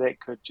in there that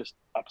could just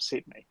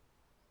upset me.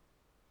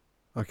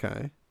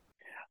 okay,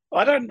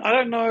 I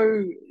don't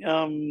know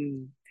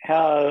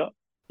how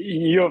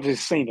you obviously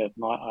seen it,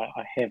 and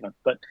I haven't,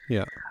 but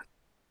yeah,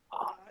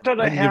 I don't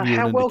know I can give you an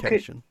how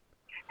indication.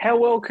 how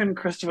well can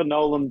Christopher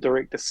Nolan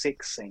direct a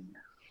sex scene?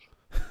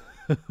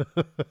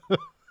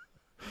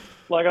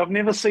 Like I've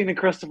never seen a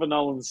Christopher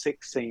Nolan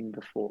sex scene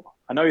before.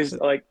 I know he's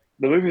like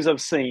the movies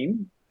I've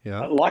seen,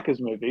 Yeah, I like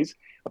his movies.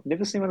 I've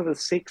never seen one of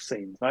his sex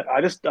scenes.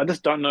 I just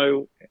don't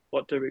know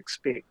what to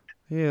expect.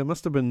 yeah, it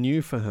must have been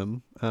new for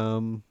him.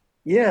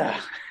 Yeah,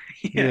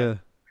 yeah,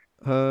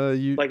 Yeah,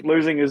 you, like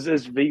losing his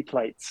V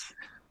plates.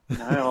 You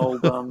know,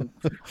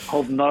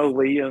 old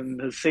Nolly and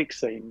his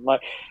sex scene.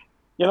 Like,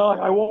 you know, like,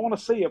 I want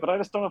to see it, but I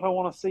just don't know if I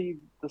want to see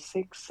the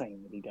sex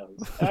scene that he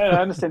does. I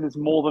understand there's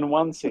more than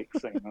one sex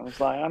scene. I was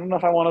like, I don't know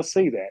if I want to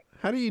see that.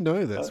 how do you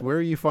know Uh, this? Where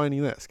are you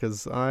finding this?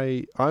 Because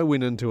I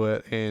went into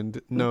it and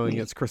knowing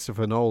it's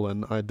Christopher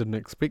Nolan, I didn't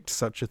expect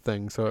such a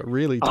thing, so it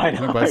really I took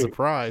me by know.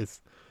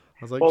 surprise.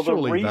 I was like, Well, the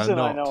surely they're reason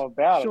I know not.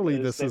 about it Surely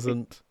is this that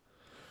isn't.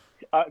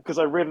 because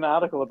I read an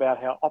article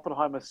about how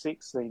Oppenheimer's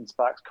sex scene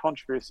sparks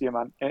controversy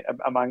among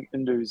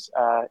India's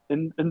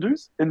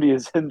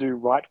Hindu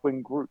right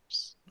wing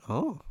groups.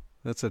 Oh,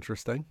 that's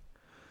interesting.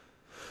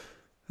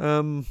 I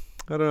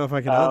don't know if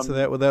I can answer Um,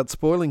 that without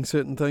spoiling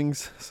certain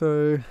things,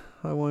 so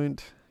I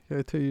won't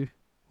go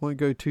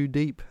too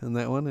deep in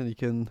that one, and you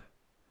can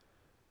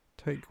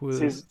take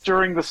says with.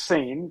 during the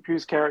scene,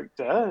 Pugh's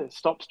character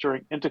stops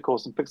during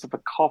intercourse and picks up a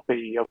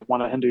copy of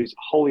one of Hindu's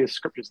holiest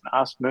scriptures and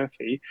asks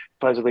Murphy,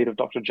 who plays the lead of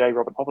Dr. J.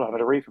 Robert Oppenheimer,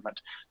 to read from it.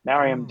 Now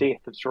I am Oh, death,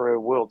 the story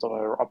of worlds.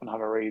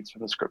 Oppenheimer reads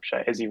from the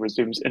scripture as he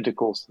resumes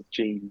intercourse with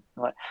Jean.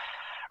 Like,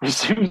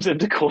 resumes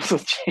intercourse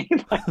with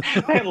Jean. Like,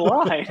 that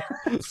line,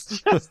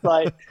 it's just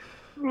like,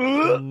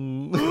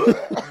 mm.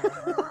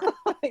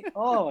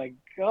 oh my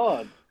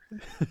god.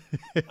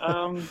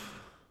 Um,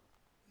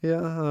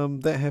 Yeah,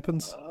 that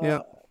happens. uh, Yeah,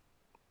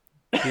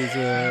 there's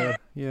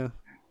yeah,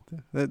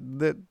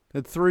 that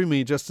it threw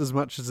me just as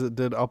much as it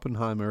did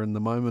Oppenheimer in the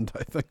moment.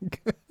 I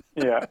think.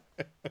 yeah.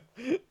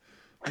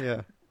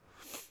 Yeah.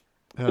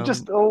 It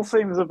just all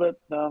seems a bit,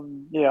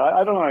 yeah,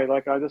 I don't know.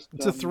 Like, I just,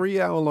 It's a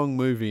 3 hour long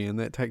movie, and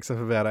that takes up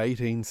about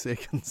 18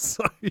 seconds,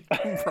 so you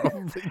can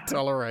probably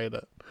tolerate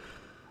it.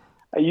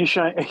 are you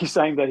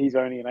saying that he's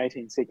only an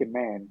 18-second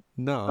man?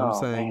 No, I'm Oh,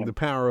 saying the man.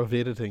 power of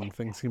editing.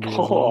 Things can be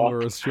as long Oh,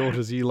 or as short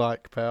as you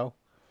like, pal.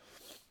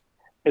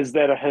 is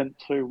that a hint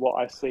to what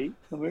I see in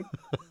the movie?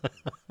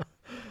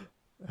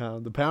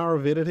 The power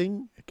of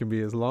editing, it can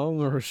be as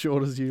long or as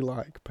short as you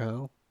like,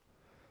 pal.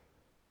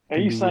 It Are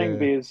can you be, saying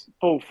there's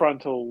full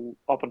frontal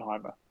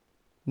Oppenheimer?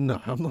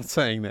 no, I'm not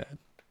saying that.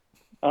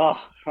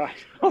 Oh, right.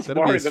 I was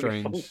That'd be a worried that it's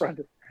full strange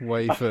frontal.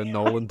 way for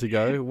Nolan to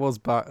go. It was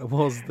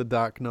The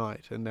Dark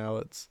Knight, and now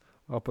it's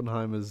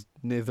Oppenheimer's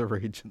nether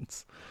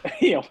regions.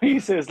 Yeah, when you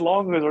say as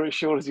long as or as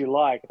short as you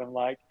like, and I'm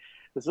like,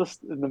 is this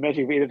in the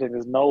magic of editing?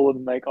 Does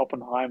Nolan make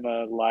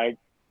Oppenheimer like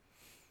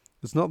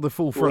It's not the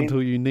full when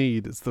frontal you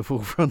need, it's the full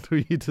frontal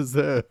you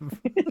deserve.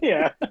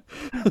 yeah.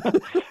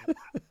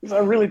 I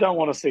really don't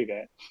want to see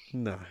that.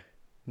 No,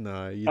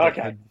 no, you don't.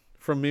 Okay.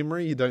 From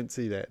memory, you don't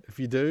see that. If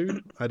you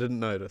do, I didn't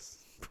notice.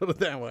 Put it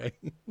that way.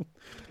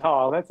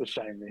 Oh, that's a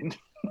shame then.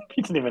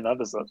 You didn't even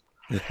notice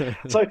it.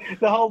 So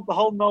the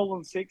whole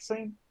Nolan sex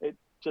scene, it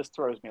just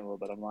throws me a little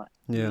bit. I'm like,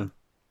 Yeah,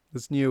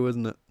 it's new,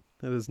 isn't it?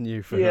 It is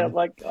new for yeah, him.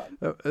 like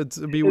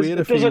It'd be weird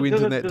if does he it went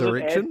does in it that does it add?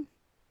 direction,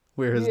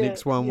 where his Yeah,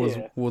 next one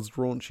yeah. was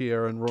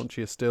raunchier and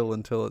raunchier still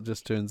until it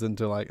just turns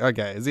into like,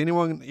 okay, is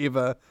anyone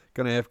ever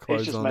gonna have He's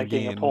clothes just on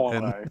making a again? And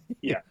porno.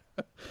 Yeah,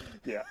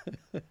 yeah.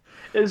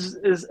 Is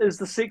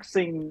the sex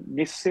scene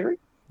necessary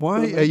for the why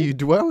are movie? you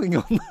dwelling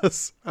on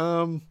this?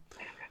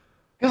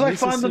 Because I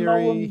find the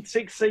Nolan Necessary.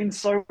 sex scene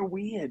so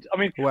weird. I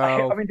mean, I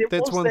Well, mean, there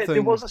that's was one that there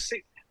thing was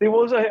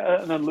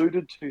an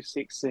alluded to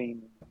sex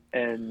scene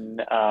in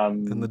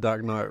in The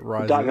Dark Knight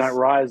Dark Knight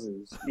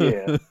Rises.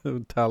 Rises. Yeah,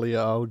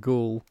 Talia al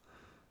Ghul,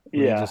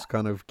 when he yeah, just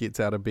kind of gets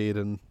out of bed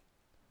and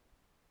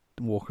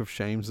walk of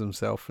shames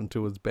himself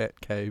into his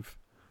bat cave.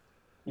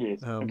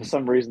 yes. And for Um,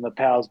 some reason, the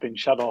power's been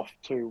shut off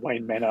to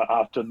Wayne Manor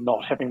after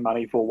not having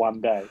money for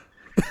one day.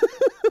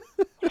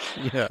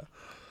 yeah,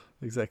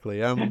 exactly.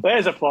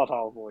 There's a plot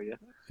hole for you.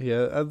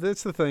 Yeah,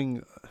 that's the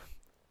thing.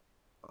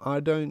 I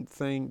don't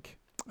think.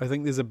 I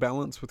think there's a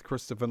balance with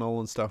Christopher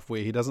Nolan stuff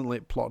where he doesn't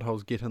let plot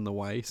holes get in the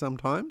way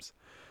sometimes,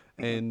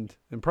 Mhm.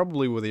 and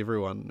probably with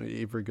everyone,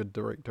 every good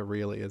director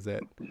really is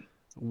that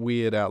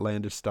weird,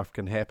 outlandish stuff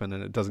can happen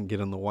and it doesn't get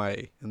in the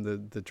way. And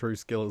the true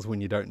skill is when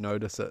you don't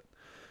notice it.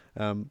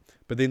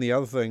 But then the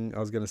other thing I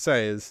was going to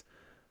say is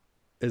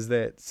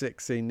that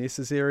sex scene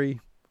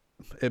necessary?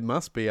 It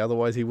must be,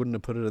 otherwise he wouldn't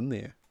have put it in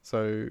there.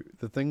 So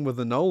the thing with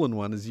the Nolan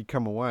one is you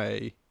come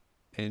away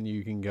and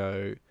you can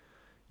go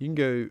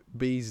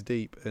bees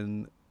deep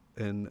in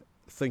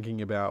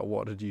thinking about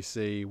what did you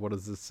see, what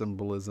is the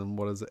symbolism,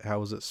 what is it,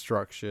 how is it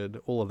structured,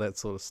 all of that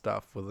sort of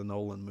stuff with a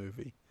Nolan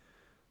movie.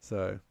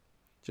 So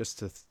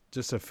just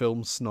a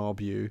film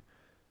snob, you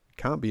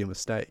can't be a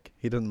mistake.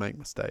 He didn't make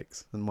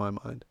mistakes in my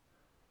mind.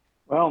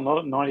 Well, not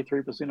at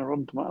 93% of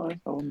Rotten Tomatoes.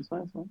 I wouldn't say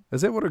so.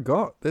 Is that what it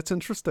got? That's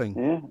interesting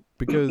Yeah.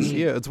 because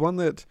yeah, it's one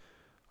that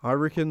I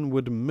reckon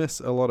would miss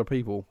a lot of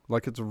people.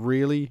 Like it's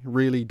really,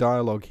 really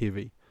dialogue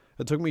heavy.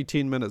 It took me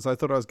 10 minutes. I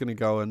thought I was going to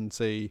go and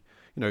see,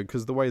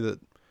 because the way that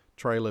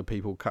trailer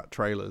people cut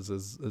trailers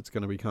is it's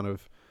going to be kind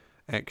of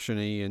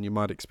actiony, and you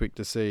might expect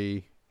to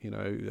see,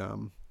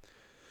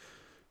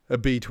 a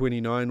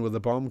B-29 with a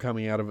bomb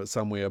coming out of it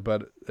somewhere,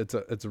 but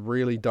it's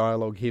really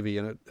dialogue heavy,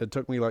 and it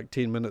took me like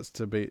 10 minutes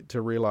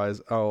to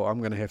realize, oh, I'm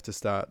going to have to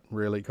start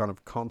really kind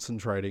of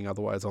concentrating,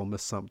 otherwise I'll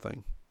miss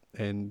something.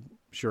 And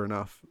sure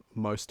enough,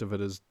 most of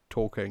it is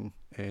talking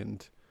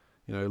and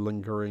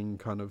lingering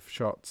kind of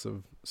shots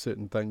of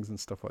certain things and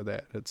stuff like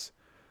that. It's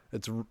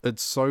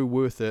so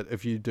worth it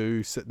if you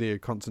do sit there,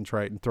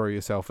 concentrate, and throw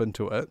yourself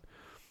into it.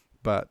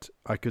 But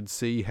I could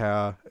see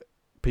how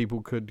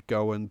people could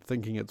go in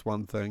thinking it's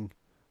one thing.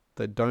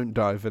 They don't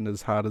dive in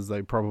as hard as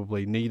they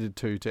probably needed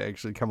to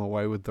actually come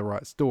away with the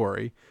right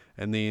story,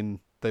 and then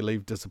they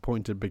leave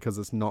disappointed because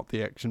it's not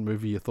the action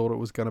movie you thought it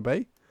was going to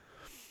be.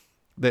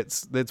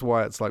 That's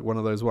why it's like one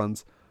of those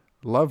ones.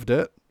 Loved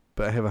it,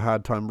 but I have a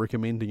hard time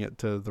recommending it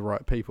to the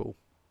right people.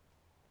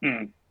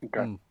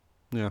 Okay.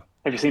 Yeah.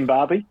 Have you seen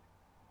Barbie?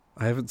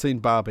 I haven't seen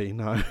Barbie,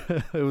 no.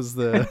 There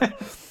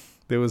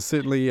was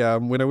certainly,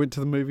 when I went to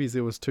the movies,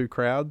 there was two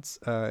crowds,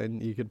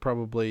 and you could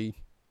probably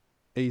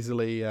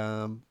easily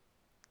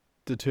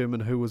determine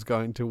who was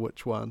going to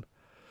which one.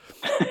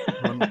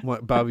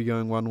 Barbie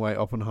going one way,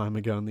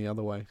 Oppenheimer going the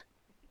other way.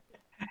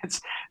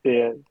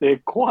 They're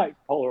quite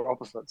polar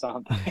opposites,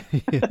 aren't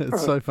they? Yeah,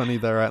 it's so funny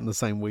they're out in the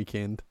same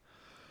weekend.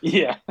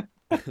 Yeah.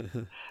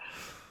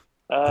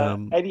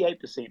 Um, 88%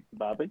 for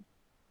Barbie,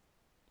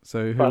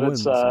 so who but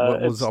wins?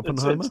 What was it's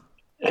Oppenheimer?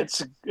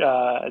 it's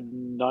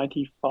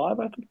 95,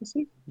 I think I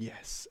see.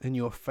 Yes, in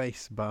your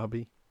face,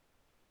 Barbie.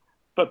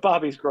 But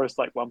Barbie's grossed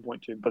like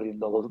 $1.2 billion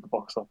at the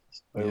box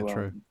office. So, Yeah,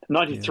 true.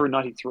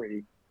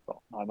 93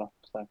 Oppenheimer.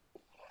 So.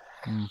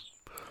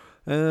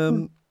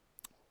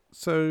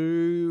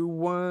 So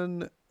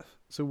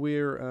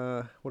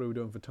we're what are we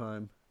doing for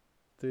time?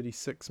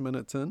 36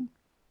 minutes in.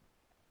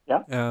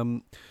 Yeah.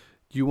 Do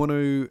you want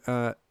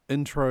to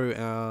intro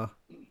our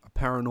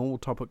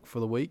paranormal topic for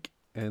the week,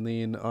 and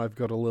then I've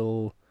got a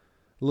little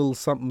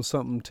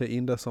something to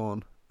end us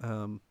on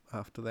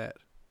after that.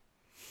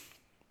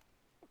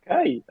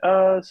 Okay.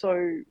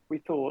 So we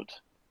thought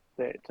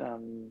that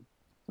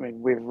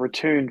we've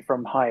returned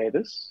from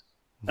hiatus,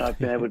 and I've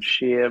been able to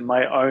share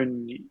my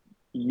own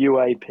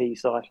UAP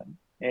sighting,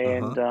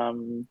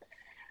 and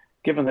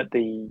given that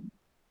in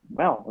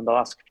the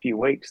last few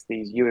weeks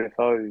these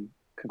UFO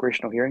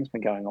congressional hearings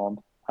been going on,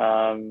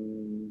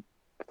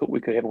 I thought we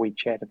could have a wee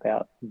chat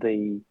about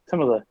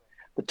some of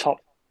the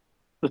top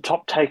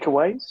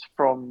takeaways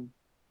from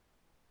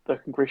the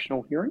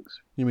congressional hearings.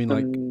 You mean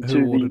like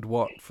who ordered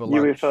what for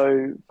lunch?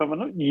 UFO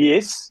phenomenon?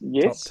 Yes.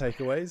 Top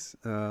takeaways.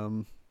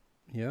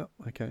 Yeah.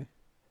 Okay.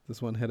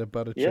 This one had a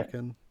butter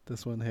chicken.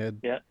 This one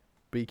had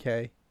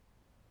BK.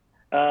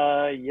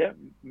 Yeah,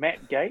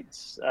 Matt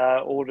Gates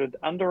ordered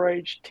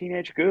underage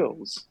teenage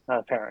girls,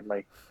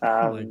 apparently.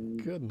 Oh my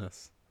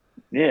goodness.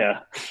 Yeah.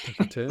 Took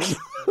a turn.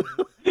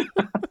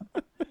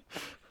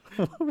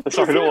 What was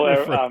Sorry to that all our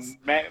reference?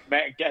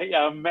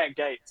 Matt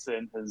Gates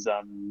and his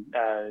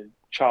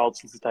child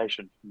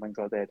solicitation and things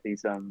like that.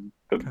 He's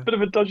Okay. bit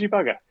of a dodgy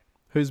bugger.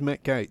 Who's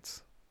Matt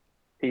Gates?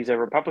 He's a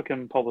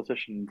Republican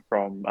politician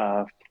from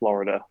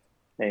Florida,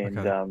 and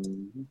Okay. Oh,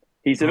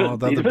 they're he's the a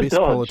bit best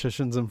dodge.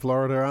 politicians in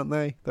Florida, aren't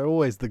they? They're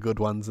always the good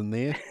ones in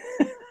there.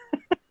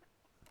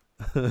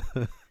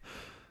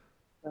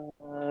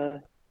 Uh,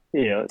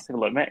 yeah, let's have a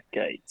look. Matt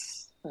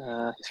Gates.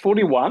 He's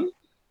 41.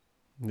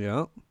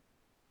 Yeah.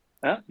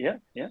 Yeah,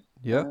 yeah.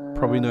 Yeah.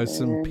 Probably knows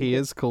some And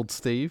peers called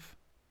Steve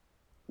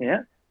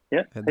yeah,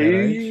 yeah. at that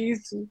age.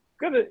 He's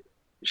got a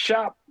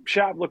sharp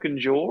looking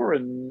jaw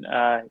and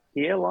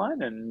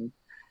hairline and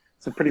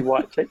some pretty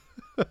white teeth.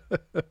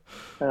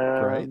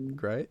 Great, Um,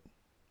 great.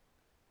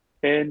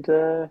 and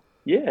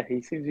yeah,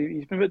 he's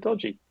been a bit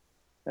dodgy.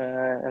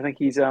 I think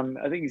he's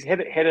had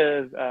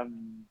a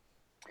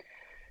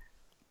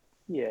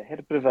yeah, had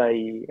a bit of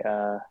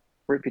a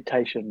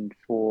reputation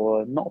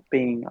for not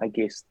being, I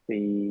guess,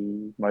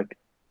 the most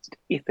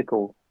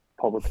ethical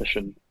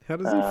politician. How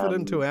does he fit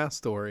into Um, our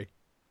story?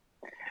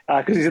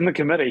 because he's in the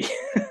committee.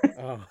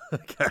 Oh,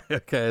 okay,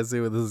 okay. I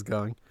see where this is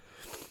going.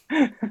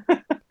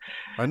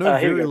 I know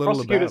Here we very go. little about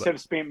Prosecutors it.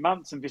 have spent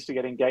months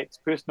investigating Gates'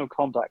 personal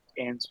conduct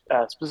and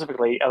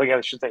specifically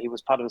allegations that he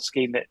was part of a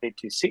scheme that led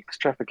to sex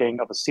trafficking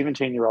of a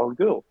 17-year-old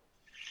girl.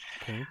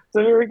 Okay,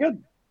 So very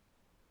good.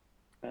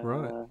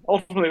 right.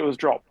 Ultimately, it was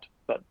dropped,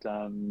 but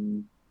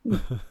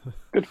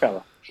good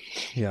fella.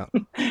 Yeah,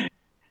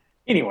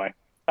 Anyway,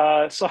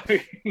 so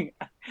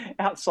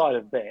outside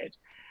of that,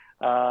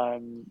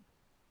 um,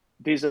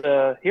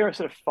 here are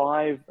sort of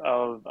five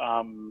of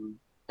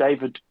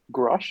David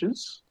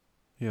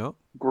yeah.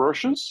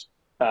 Grush's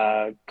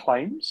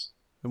claims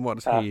And what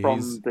is he? from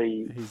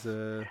the He's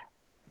a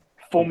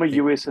former he-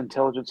 U.S.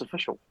 intelligence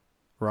official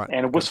right.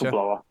 and a Gotcha.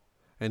 whistleblower.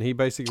 And he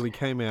basically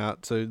came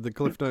out. So the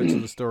cliff notes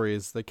of the story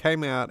is they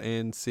came out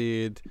and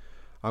said,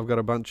 "I've got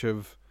a bunch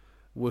of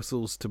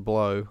whistles to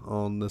blow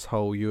on this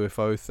whole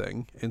UFO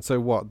thing." And so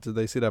what? Did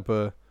they set up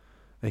a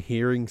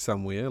hearing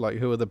somewhere? Like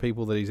who are the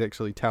people that he's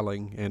actually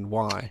telling and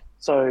why?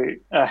 So,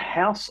 a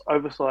House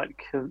Oversight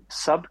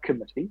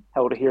Subcommittee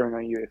held a hearing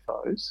on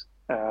UFOs,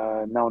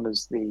 known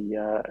as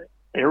the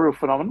aerial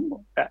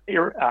phenomenon,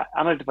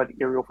 unidentified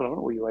aerial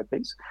phenomenon, or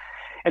UAPs,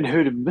 and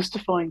heard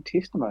mystifying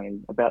testimony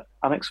about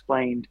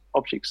unexplained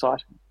object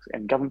sightings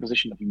and government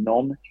position of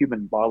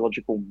non-human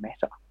biological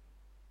matter.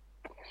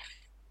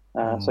 So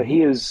Mm-hmm.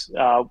 he is.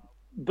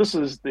 This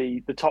is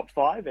the top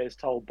five, as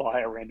told by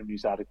a random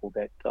news article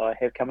that I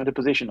have come into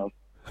possession of.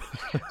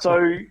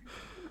 So,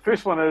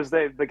 first one is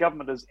that the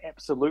government is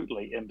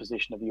absolutely in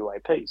possession of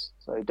UAPs.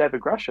 So, David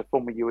Grush, a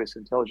former US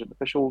intelligence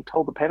official,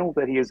 told the panel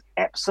that he is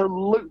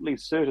absolutely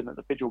certain that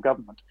the federal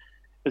government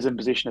is in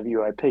possession of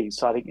UAPs,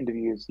 citing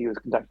interviews he was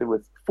conducted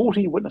with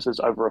 40 witnesses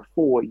over a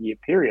 4-year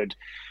period.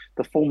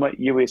 The former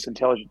US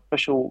intelligence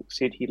official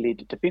said he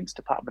led Defense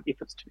Department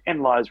efforts to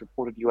analyze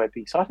reported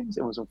UAP sightings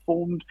and was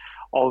informed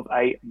of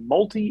a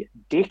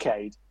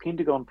multi-decade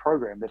Pentagon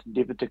program that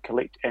endeavored to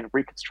collect and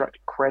reconstruct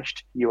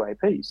crashed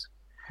UAPs.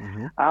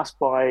 Mm-hmm. Asked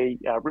by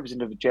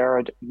Representative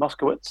Jared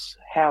Moskowitz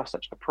how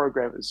such a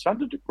program is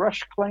funded,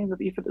 Grush claimed that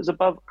the effort is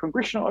above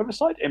congressional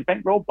oversight and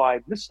bankrolled by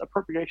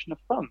misappropriation of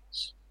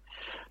funds.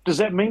 Does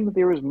that mean that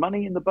there is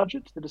money in the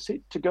budget that is set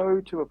to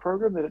go to a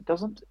program that it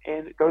doesn't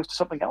and it goes to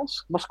something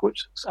else?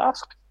 Moskowitz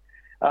asked.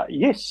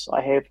 Yes,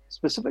 I have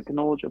specific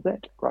knowledge of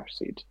that, Grush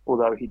said,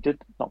 although he did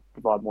not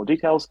provide more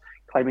details,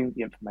 claiming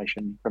the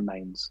information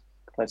remains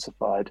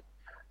classified.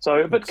 So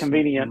a bit It's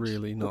convenient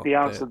really with not the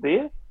that. answer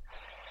there.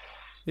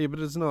 Yeah, but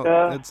it's not.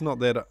 Uh, It's not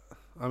that.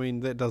 I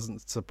mean, that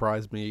doesn't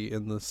surprise me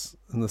in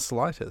the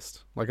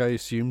slightest. Like I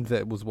assumed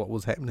that was what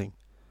was happening.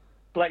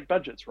 Black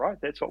budgets, right?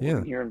 That's what we've Yeah,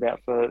 been hearing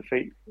about for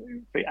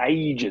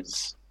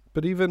ages.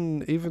 but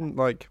even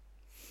like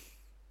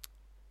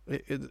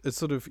it's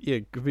sort of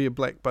it could be a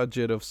black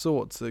budget of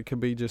sorts. It could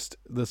be just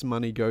this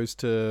money goes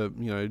to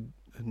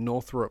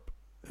Northrop,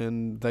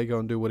 and they go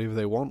and do whatever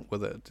they want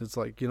with it. It's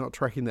like you're not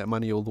tracking that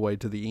money all the way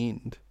to the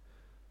end.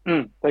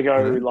 They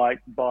go You know? like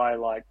buy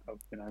like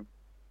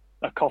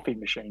a coffee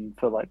machine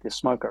for like the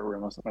smoker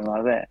room or something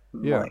like that.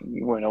 Yeah. Like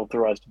you weren't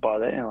authorized to buy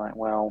that. And you're like,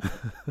 well,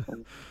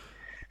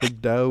 Big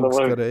dog's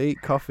what, got to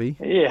eat coffee.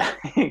 yeah,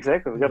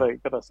 exactly. Yeah,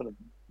 Got to sort of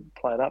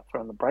play it up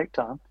for in the break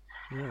time.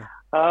 yeah.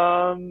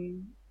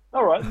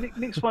 All right.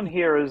 Next one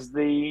here is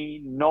the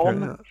Okay.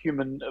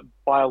 non-human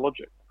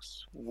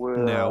biologics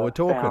Now we're were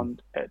talking.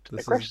 found at a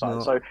This crash is site.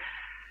 not. So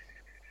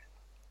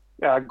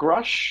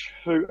Grush,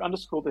 who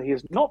underscored that he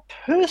has not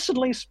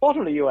personally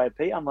spotted a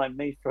UAP, unlike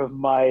me from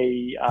my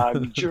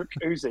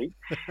Jerkcuzzi,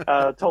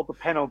 told the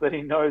panel that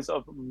he knows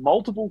of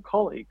multiple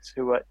colleagues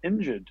who were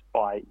injured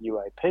by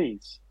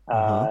UAPs. Uh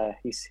huh.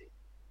 I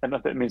don't know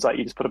if it means like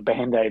you just put a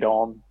band-aid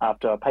on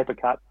after a paper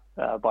cut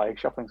by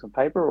shuffling some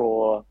paper,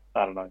 or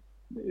I don't know.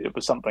 It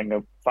was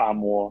something far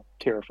more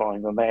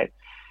terrifying than that.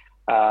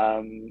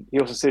 He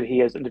also said he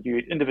has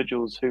interviewed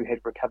individuals who had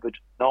recovered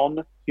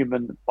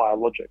non-human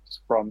biologics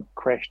from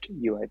crashed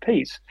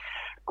UAPs.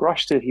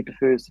 Grush said he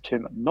prefers the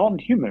term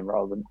non-human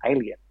rather than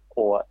alien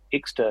or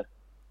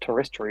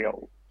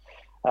extraterrestrial.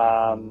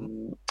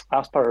 Hmm.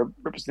 Asked by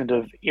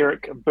Representative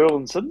Eric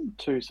Burlinson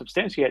to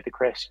substantiate the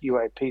crashed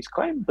UAP's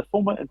claim, the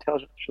former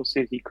intelligence official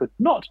said he could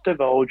not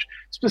divulge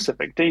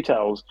specific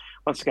details,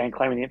 once again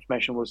claiming the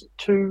information was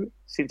too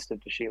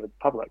sensitive to share with the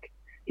public.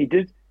 He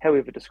did,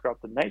 however, describe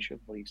the nature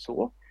of what he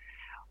saw.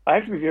 I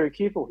have to be very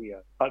careful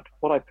here, but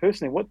what I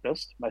personally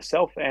witnessed,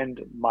 myself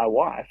and my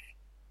wife,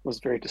 was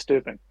very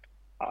disturbing.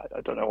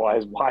 I don't know why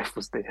his wife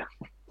was there,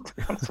 to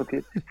be honest with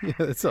you. Yeah,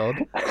 that's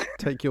odd.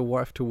 Take your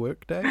wife to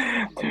work day?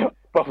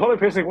 But what I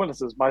personally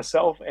witnessed is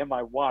myself and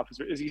my wife.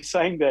 Is he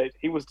saying that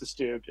he was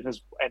disturbed and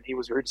he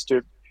was very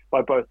disturbed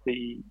by both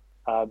the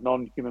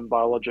non-human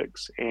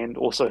biologics and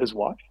also his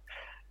wife?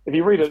 If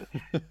you read it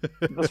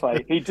this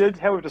way, he did,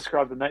 however,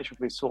 describe the nature of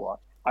what he saw.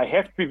 I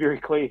have to be very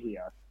clear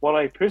here. What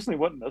I personally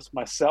witnessed,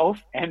 myself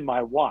and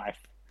my wife,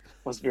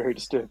 was very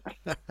disturbing.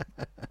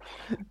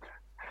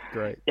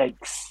 Great.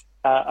 Yikes.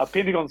 A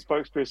Pentagon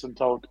spokesperson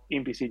told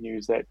NBC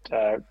News that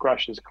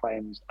Grush's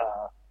claims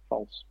are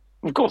false.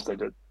 Of course they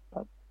did.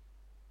 But,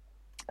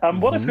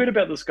 what I've Hmm. heard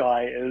about this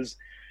guy is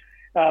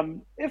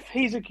if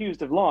he's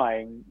accused of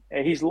lying,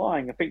 he's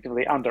lying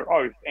effectively under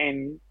oath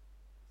and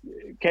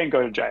can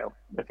go to jail.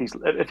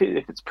 If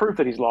it's proof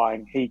that he's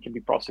lying, he can be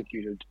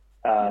prosecuted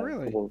Oh,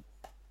 really? for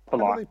How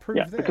do lying. they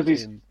Yeah, prove because that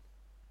he's. then?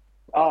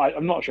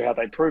 I'm not sure how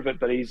they prove it,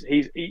 but he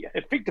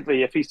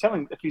effectively, if he's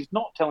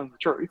not telling the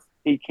truth,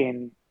 he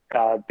can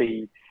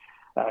be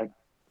uh,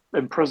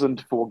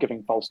 imprisoned for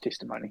giving false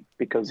testimony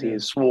because he Yeah.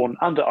 is sworn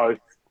under oath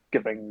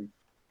giving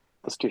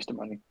this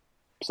testimony.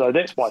 So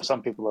that's why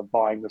some people are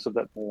buying this a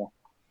bit more.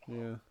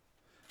 Yeah.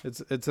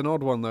 It's an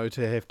odd one though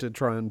to have to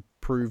try and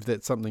prove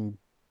that something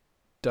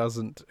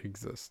doesn't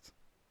exist.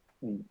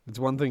 Mm. It's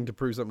one thing to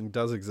prove something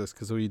does exist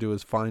because all you do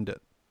is find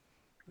it.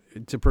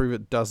 To prove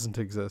it doesn't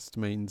exist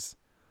means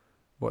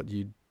what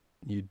you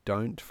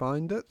don't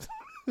find it.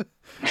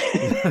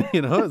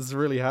 It's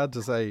really hard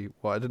to say.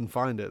 Well, I didn't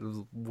find it.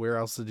 Where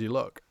else did you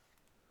look?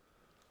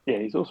 Yeah,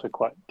 he's also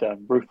quite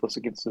ruthless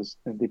against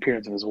the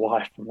appearance of his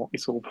wife from what we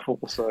saw before.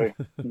 So,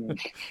 mm.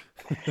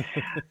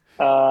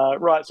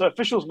 Right. So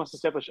officials must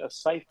establish a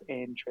safe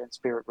and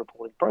transparent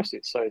reporting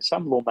process. So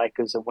some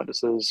lawmakers and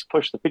witnesses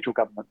push the federal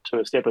government to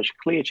establish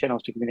clear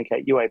channels to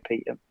communicate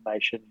UAP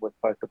information with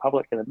both the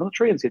public and the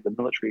military, and said the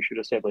military should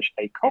establish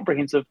a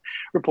comprehensive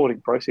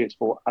reporting process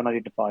for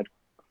unidentified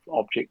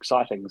object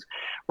sightings.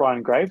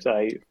 Ryan Graves,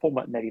 a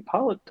former Navy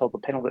pilot, told the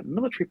panel that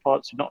military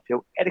pilots do not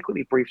feel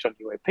adequately briefed on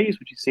UAPs,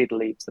 which he said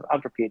leaves them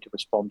unprepared to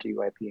respond to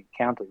UAP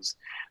encounters.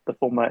 The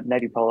former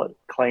Navy pilot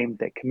claimed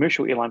that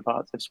commercial airline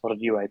pilots have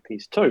spotted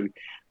UAPs too.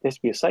 There has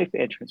to be a safe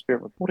and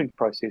transparent reporting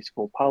process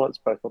for pilots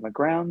both on the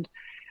ground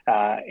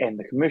and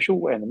the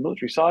commercial and the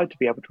military side to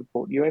be able to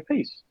report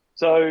UAPs.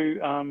 So,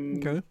 Okay,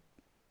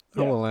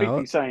 I'll yeah, allow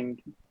effectively it.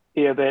 saying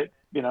here that,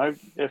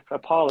 if a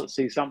pilot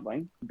sees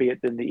something, be it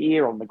in the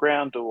air, on the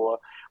ground, or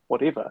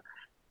whatever,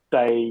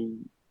 they,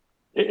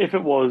 if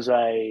it was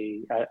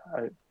a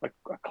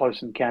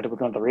close encounter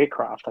with another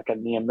aircraft, like a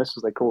near miss,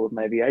 as they call it in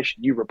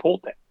aviation, you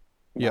report that.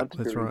 Yep, It's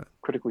that's very right.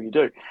 critical you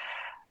do.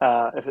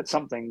 If it's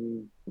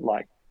something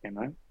like,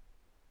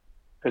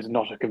 is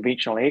not a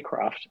conventional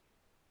aircraft,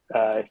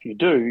 if you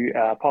do,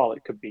 a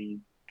pilot could be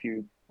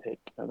viewed that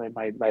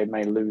they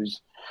may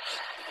lose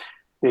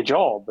their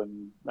job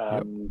and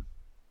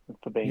Yep.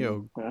 for being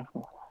You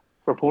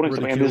reporting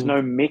something, and there's no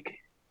ridiculed, mech.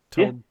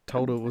 Yeah,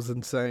 told it was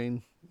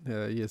insane.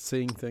 Yeah,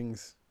 seeing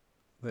things,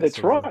 that that's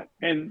sort of thing. right.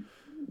 And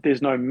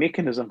there's no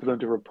mechanism for them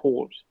to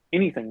report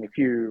anything. If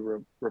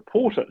you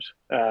report it,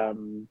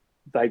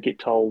 they get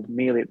told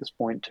merely at this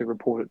point to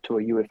report it to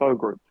a UFO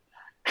group,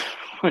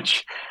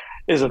 which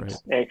isn't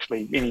Great.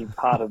 actually any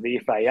part of the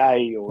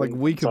FAA or Like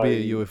we anything. could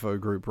be a So UFO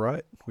group,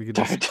 right? We could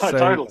just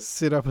totally.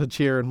 set up a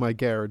chair in my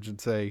garage and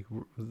say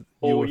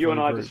Or you UFO and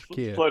I just group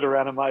care. float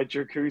around in my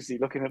Jerkcuzzi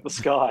looking at the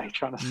sky,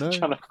 trying to No,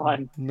 trying to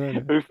find no. I,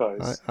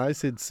 UFOs. I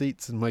said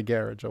seats in my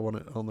garage. I want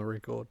it on the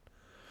record.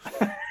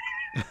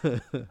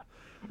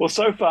 Well,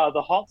 so far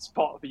the hot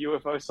spot for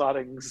UFO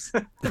sightings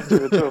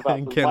between the two of us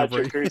In is my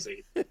Canterbury.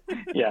 Jacuzzi.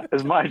 Yeah,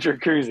 is my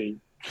Jacuzzi.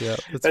 Yeah,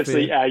 that's That's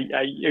fair.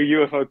 the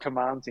UFO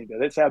command center.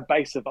 That's our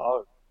base of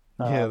O.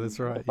 Yeah, that's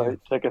right. If Yeah. I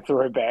take a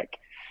throwback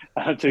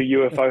to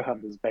UFO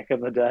hunters back in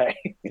the day,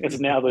 it's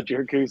now the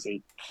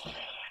Jacuzzi.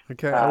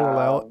 Okay, I'll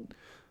allow it. Um,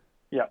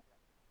 yeah.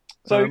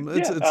 So yeah,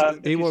 It's he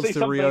if you wants see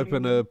to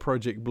reopen something a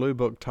Project Blue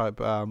Book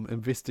type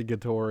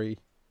investigatory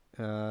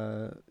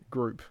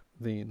group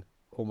then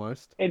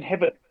almost. and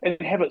have it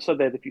so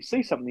that if you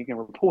see something, you can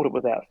report it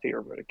without fear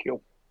of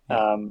ridicule,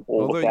 Yeah.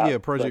 or Although yeah, without the.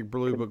 Project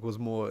Blue Book was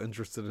more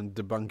interested in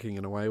debunking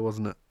in a way,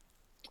 wasn't it?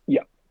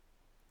 Yeah,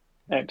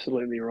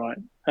 absolutely right.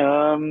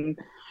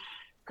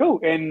 Cool.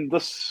 And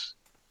this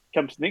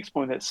Come to the next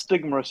point, that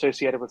stigma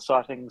associated with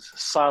sightings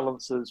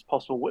silences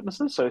possible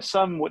witnesses. So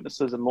some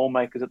witnesses and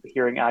lawmakers at the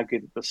hearing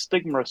argued that the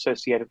stigma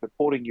associated with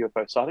reporting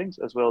UFO sightings,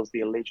 as well as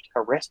the alleged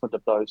harassment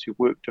of those who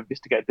work to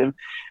investigate them,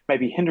 may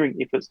be hindering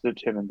efforts to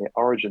determine their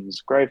origins.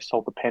 Graves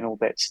told the panel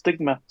that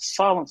stigma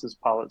silences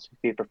pilots who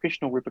fear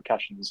professional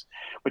repercussions,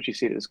 which he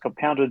said is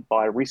compounded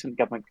by recent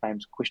government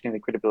claims questioning the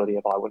credibility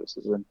of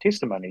eyewitnesses and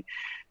testimony.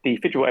 The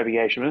Federal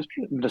Aviation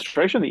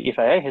Administration, the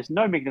FAA, has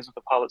no mechanism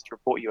for pilots to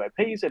report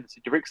UAPs, and it's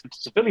directs them to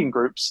civilian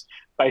groups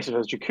based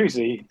on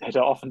Jerkcuzzi that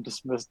are often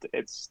dismissed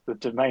as the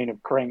domain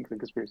of cranks and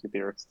conspiracy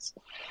theorists.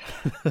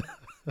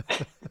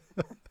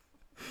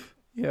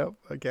 Yep.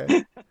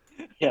 Okay.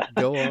 Yeah,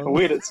 Go on.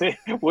 where did it say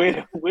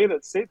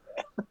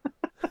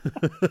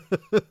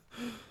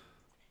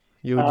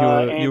You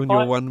and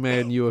your one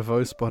man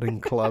UFO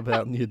spotting club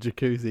out in your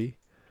jacuzzi.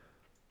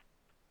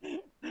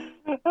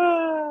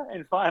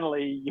 And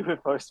finally,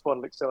 UFO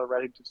spotted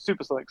accelerating to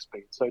supersonic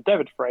speed. So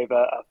David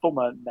Fravor, a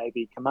former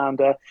Navy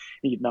commander,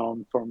 you'd know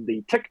him from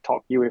the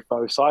TikTok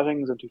UFO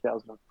sightings in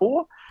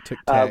 2004,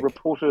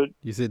 reported...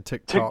 You said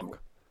TikTok.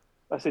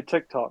 I said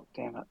TikTok,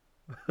 damn it.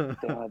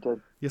 Damn, I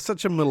did. You're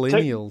such a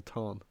millennial,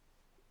 Tom.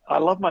 I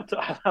love my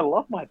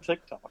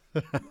TikTok.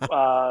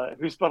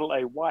 Who spotted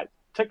a white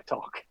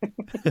TikTok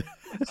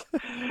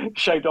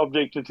shaped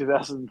object in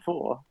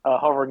 2004,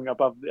 hovering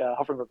above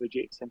the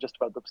jets and just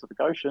above the Pacific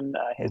Ocean.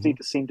 As he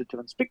descended to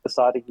inspect the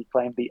sighting, he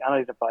claimed the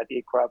unidentified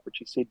aircraft, which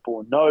he said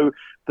bore no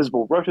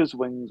visible rotors,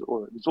 wings,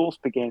 or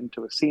exhaust, began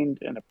to ascend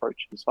and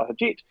approach his fighter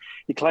jet.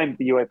 He claimed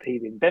the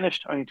UAP then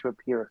vanished, only to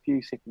appear a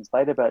few seconds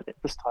later, but at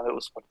this time it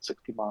was spotted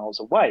 60 miles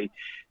away.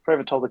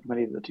 Forever told the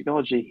committee that the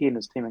technology he and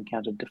his team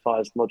encountered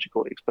defies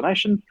logical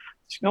explanation.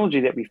 The technology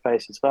that we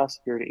face is far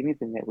superior to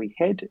anything that we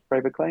had,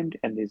 Fravor claimed,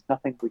 and there's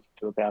nothing we can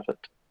do about it.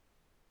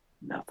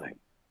 Nothing.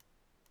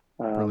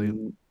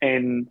 Brilliant.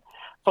 And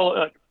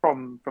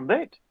from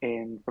that,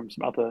 and from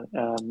some other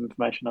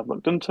information I've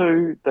looked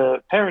into,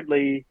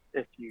 apparently,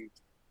 if you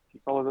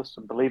follow this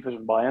and believe it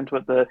and buy into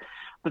it, the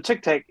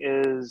Tic Tac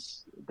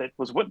that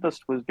was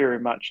witnessed was very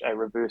much a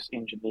reverse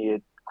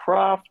engineered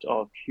craft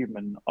of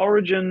human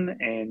origin,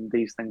 and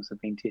these things have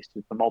been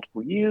tested for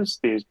multiple years.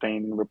 There's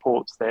been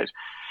reports that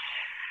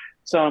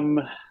some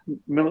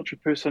military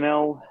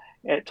personnel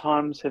at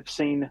times have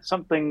seen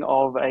something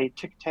of a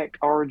Tic Tac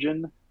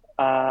origin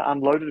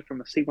unloaded from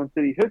a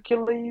C-130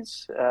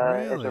 Hercules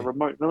at a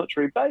remote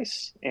military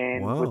base,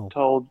 and we're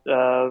told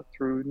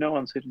through no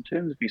uncertain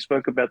terms, if you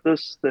spoke about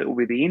this, that will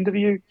be the end of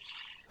you,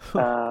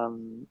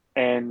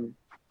 and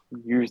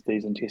used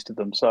these and tested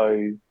them.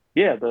 So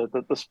yeah,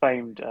 this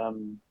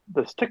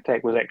Tic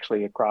Tac was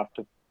actually a craft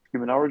of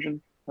human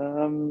origin,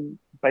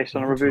 based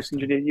on a reverse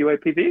engineered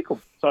UAP vehicle.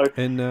 So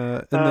in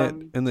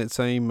that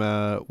same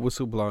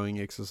whistleblowing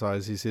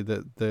exercise, he said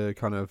that the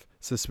kind of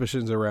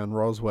suspicions around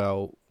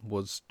Roswell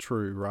was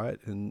true, right?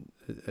 And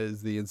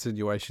is the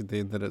insinuation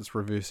then that it's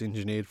reverse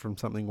engineered from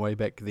something way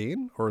back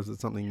then, or is it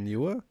something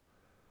newer?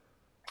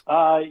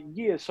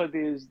 Yeah, so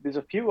there's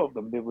a few of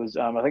them. There was,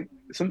 I think,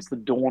 since the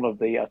dawn of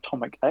the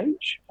atomic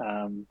age.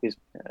 There's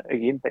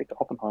again back to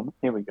Oppenheimer.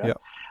 Here we go. Yep.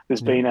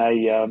 There's been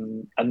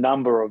a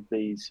number of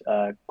these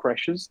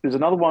crashes. There's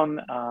another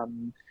one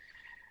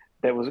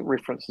that was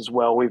referenced as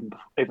well,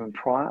 even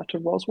prior to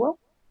Roswell.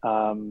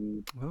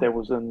 There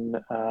was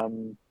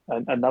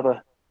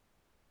another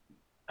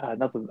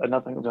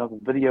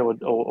video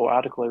or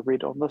article I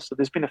read on this. So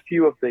there's been a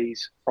few of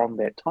these from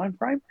that time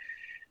frame,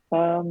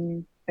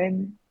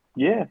 and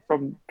yeah,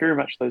 from very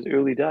much those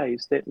early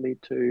days, that led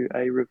to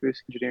a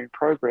reverse engineering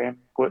program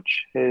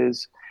which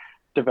has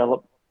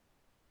developed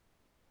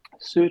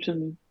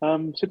certain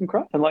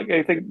craft. And like,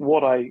 I think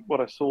what I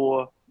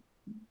saw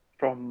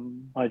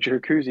from my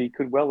Jerkcuzzi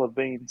could well have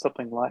been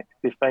something like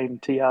the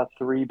famed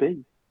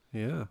TR-3B.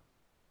 Yeah.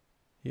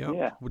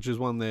 Which is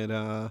one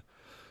that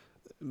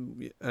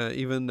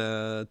even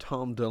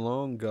Tom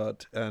DeLonge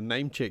got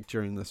name checked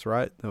during this,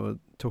 right? They were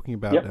talking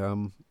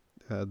about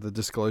the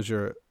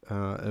disclosure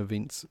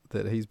events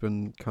that he's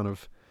been kind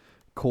of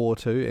core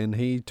to, and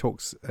he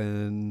talks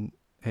and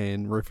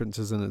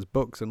references in his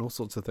books and all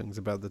sorts of things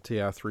about the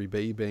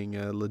TR-3B being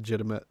a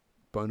legitimate,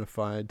 bona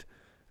fide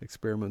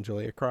experimental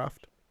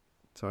aircraft.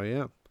 So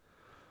and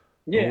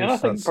I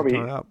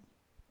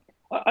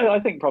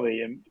think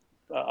probably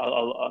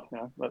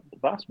the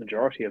vast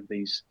majority of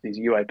these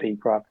UAP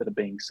craft that are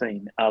being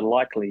seen are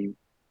likely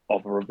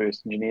of a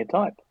reverse engineer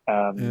type.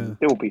 There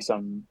will be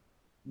some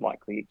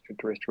likely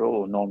extraterrestrial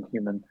or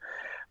non-human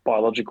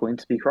biological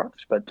entity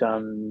craft, but I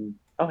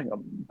think a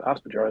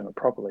vast majority of them are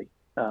probably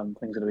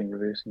things that have been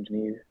reverse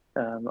engineered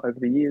over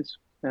the years.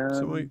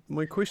 So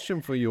my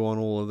question for you on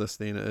all of this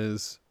then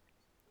is,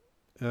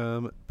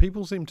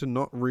 people seem to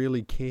not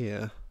really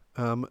care.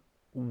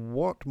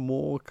 What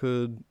more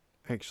could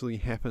actually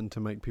happen to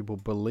make people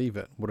believe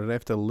it? Would it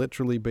have to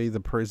literally be the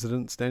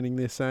president standing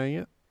there saying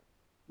it?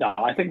 No,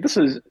 I think this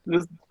is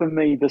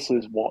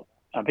what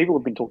people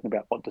have been talking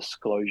about, what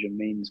disclosure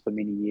means for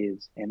many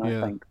years, and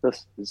I think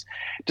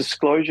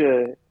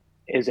disclosure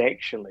is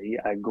actually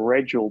a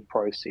gradual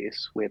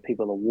process where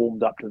people are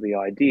warmed up to the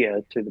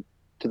idea, to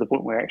to the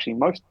point where actually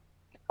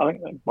I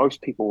think like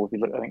most people, if you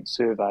look, I think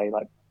survey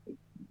like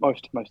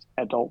most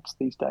adults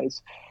these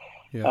days,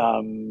 Yeah.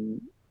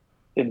 um,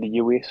 in the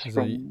US Is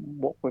from a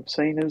what we've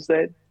seen is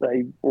that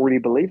they already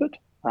believe it.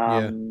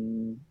 yeah.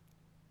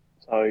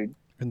 So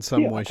In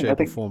some yeah, way, I shape, or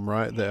think form,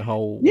 right? That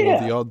whole, well,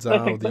 the yeah, odds I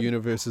are think the that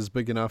universe is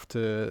big enough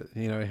to,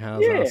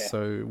 house us, yeah,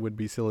 so it would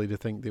be silly to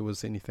think there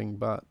was anything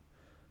but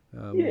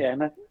yeah,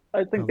 and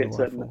I think other that's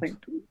it. life And forms.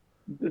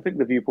 I think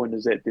the viewpoint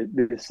is that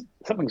there's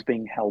something's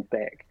being held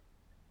back.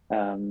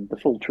 The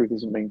full truth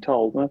isn't being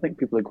told, and I think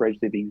people are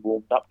gradually being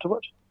warmed up to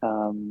it.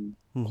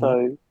 Hmm.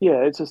 So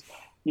yeah, it's just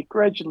you're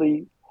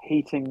gradually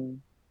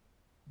heating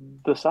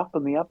this up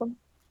in the oven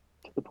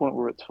to the point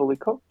where it's fully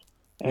cooked,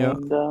 Yeah.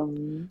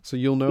 and So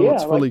you'll know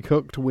it's yeah, like fully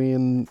cooked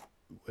when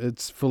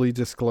it's fully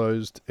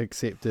disclosed,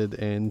 accepted,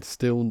 and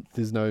still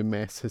there's no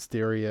mass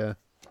hysteria,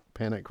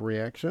 panic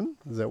reaction.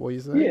 Is that what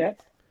you're saying? yeah,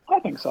 I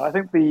think so. I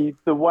think the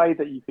way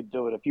that you could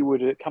do it, if you were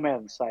to come out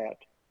and say it,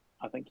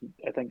 I think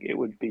it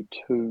would be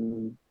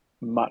too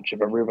much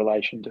of a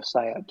revelation to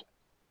say it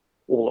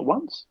all at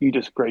once. You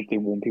just gradually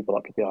warm people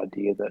up to the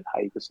idea that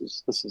hey, this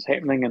is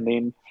happening, and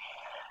then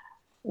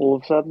all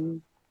of a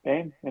sudden,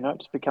 bam, it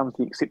just becomes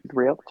the accepted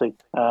reality.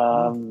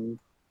 Mm.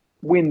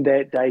 When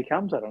that day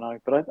comes, I don't know,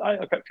 but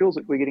it feels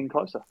like we're getting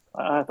closer.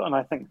 And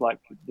I think like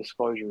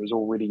disclosure is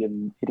already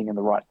heading in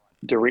the right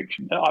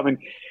direction. I mean,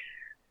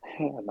 I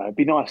don't know, it'd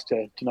be nice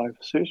to know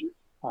for certain,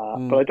 but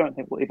Mm. I don't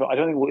think we'll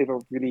ever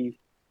really,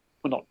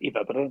 well, not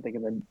ever, but I don't think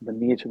in the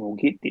near term we'll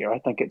get there. I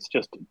think it's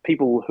just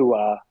people who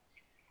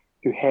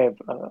have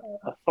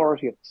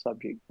authority of the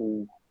subject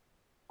will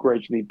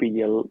gradually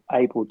be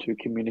able to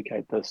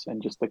communicate this,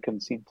 and just the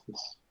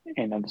consensus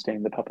and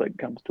understanding the public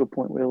comes to a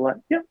point where like,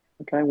 yeah,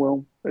 okay,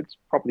 well, it's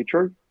probably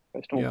true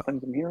based on all Yeah. the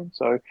things I'm hearing.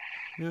 So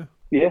Yeah.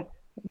 yeah,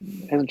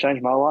 it hasn't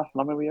changed my life,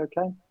 and I'm gonna be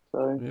okay.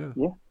 So Yeah. yeah,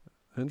 we'll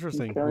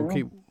Interesting. carry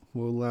on.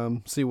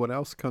 We'll see what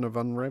else kind of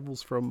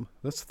unravels from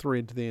this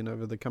thread then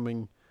over the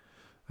coming,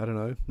 I don't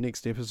know,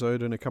 next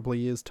episode in a couple of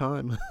years'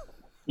 time.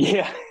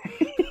 Yeah.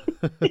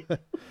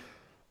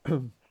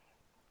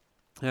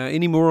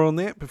 Any more on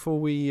that before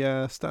we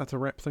start to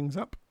wrap things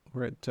up?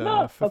 We're at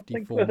No, I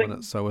 54 think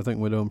minutes, so I think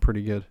we're doing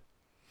pretty good.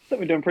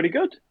 we're doing pretty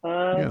good.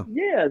 Yeah.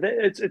 Yeah,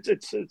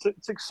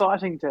 it's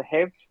exciting to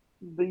have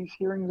these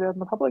hearings out in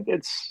the public.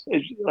 It's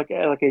like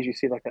as you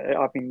said, like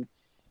I mean,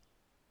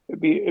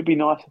 it'd be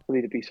nice for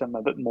there to be some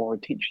a bit more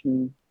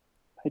attention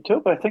paid to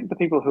it. But I think the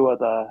people who are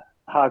the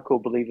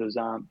hardcore believers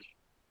aren't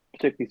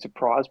particularly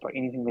surprised by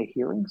anything they're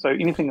hearing. So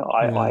anything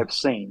I Yeah. have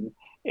seen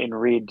and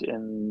read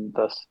in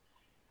this,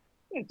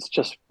 it's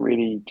just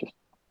really just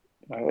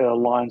it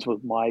aligns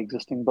with my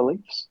existing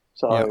beliefs.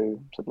 Yeah.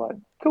 So like,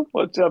 cool.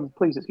 Well,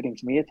 pleased it's getting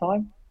some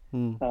airtime.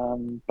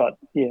 Mm. But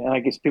yeah, and I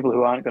guess people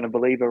who aren't going to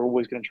believe are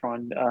always going to try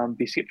and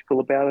be skeptical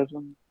about it,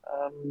 and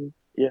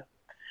yeah,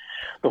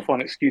 they'll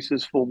find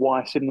excuses for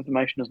why certain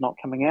information is not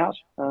coming out,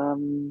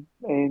 and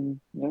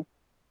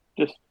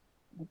just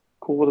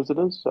call it as it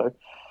is. So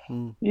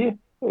Mm. yeah,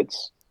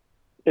 it's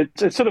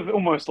sort of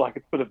almost like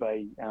it's a bit of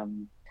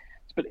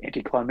it's a bit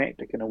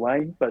anticlimactic in a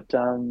way, but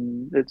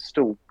it's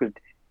still good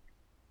to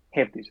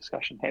have the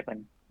discussion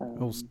happening. All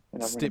We're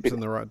in a steps in better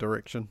the right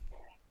direction.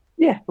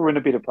 yeah, we're in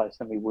a better place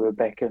than we were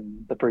back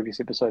in the previous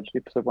episode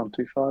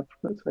 125.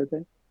 Let's say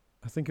that.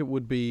 I think it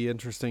would be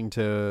interesting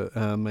to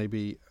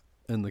maybe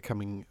in the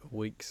coming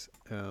weeks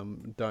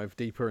dive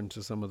deeper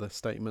into some of the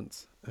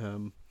statements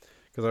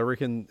because I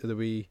reckon there'll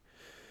be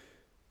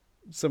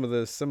some of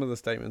the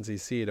statements he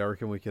said. I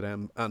reckon we could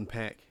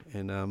unpack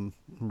and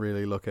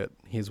really look at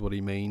here's what he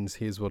means,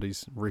 here's what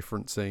he's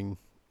referencing,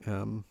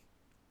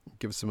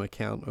 give some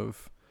account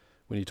of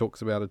when he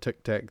talks about a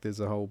tic tac. There's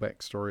a whole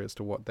backstory as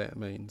to what that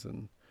means,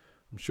 and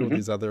I'm sure Mm-hmm.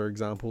 there's other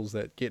examples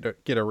that get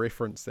a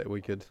reference that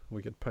we could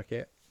pick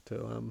at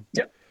to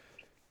Yep,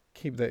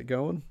 keep that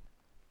going.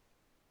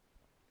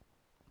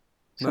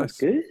 sounds Nice.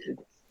 good.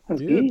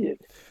 Sounds Good.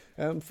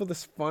 good. For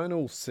this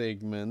final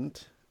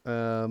segment,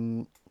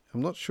 I'm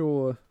not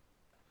sure.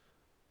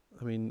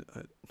 I mean,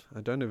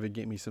 I don't ever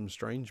get me some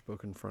strange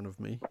book in front of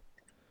me.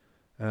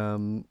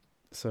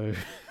 So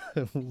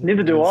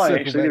Neither do we'll I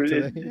circle actually. back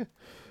to that. Yeah.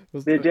 They're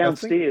I think.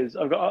 downstairs.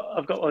 I've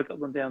got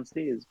them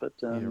downstairs, but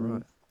Yeah.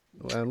 Right.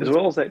 Well, as let's.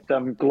 well as that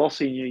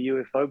glossy new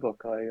UFO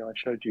book I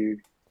showed you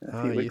a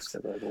Ah, few weeks yes.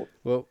 ago that I bought.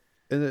 Well,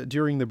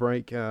 during the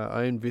break,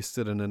 I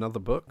invested in another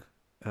book.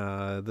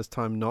 This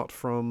time not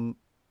from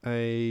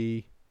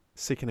a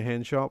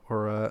second-hand shop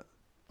or a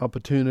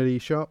opportunity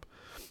shop.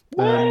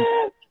 What?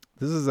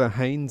 This is a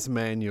Haynes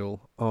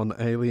manual on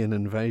alien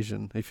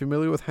invasion. Are you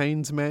familiar with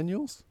Haynes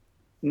manuals?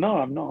 No,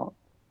 I'm not.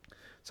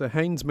 So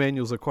Haynes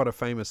manuals are quite a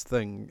famous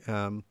thing.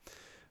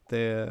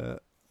 They're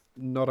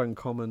not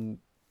uncommon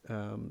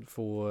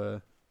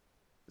for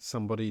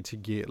somebody to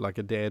get, like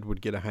a dad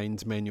would get a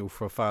Haynes manual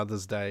for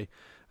Father's Day.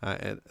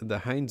 And the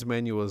Haynes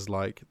manual is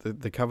like,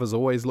 the covers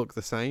always look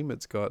the same.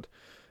 It's got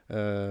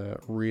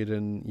red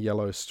and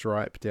yellow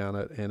stripe down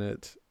it,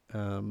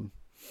 and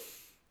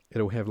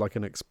it'll have like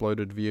an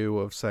exploded view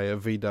of, say, a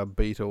VW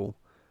Beetle,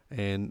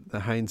 and the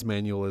Haynes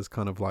manual is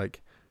kind of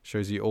like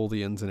shows you all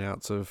the ins and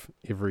outs of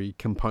every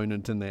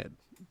component in that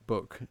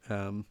book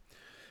in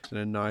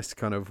a nice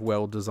kind of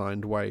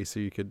well-designed way, so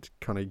you could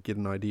kind of get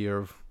an idea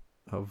of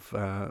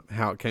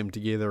how it came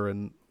together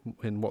and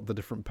what the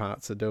different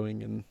parts are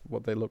doing and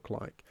what they look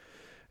like.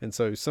 And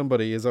so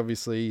somebody is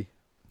obviously,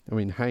 I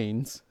mean,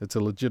 Haynes, it's a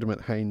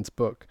legitimate Haynes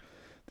book.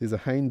 There's a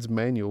Haynes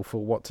manual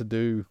for what to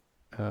do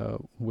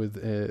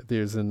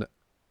there's an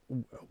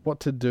what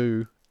to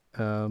do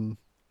in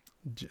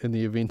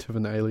the event of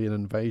an alien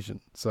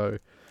invasion. So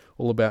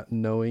all about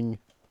knowing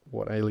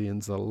what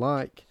aliens are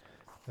like.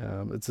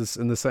 It's just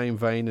in the same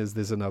vein as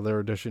there's another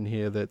edition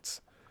here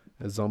that's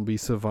a zombie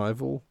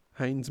survival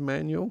Haynes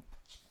manual.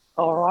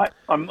 All right,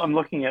 I'm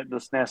looking at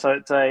this now. So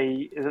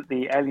is it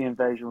the Alien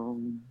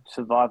Invasion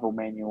Survival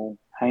Manual,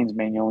 Haynes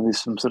Manual? And there's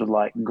some sort of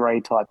like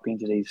grey type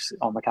entities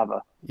on the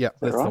cover. Yep,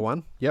 that's right? The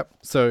one. Yep.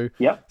 So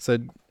yep. So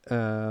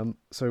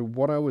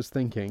what I was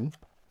thinking,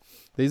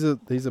 these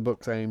are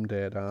books aimed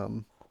at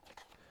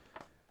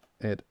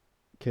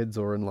kids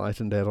or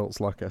enlightened adults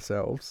like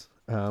ourselves.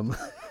 In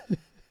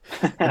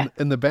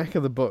the back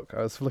of the book,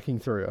 I was flicking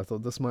through. I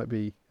thought this might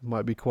be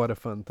quite a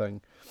fun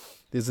thing.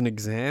 There's an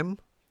exam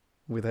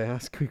where they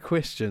ask you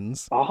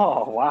questions.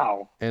 Oh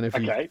wow! And if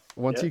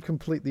once you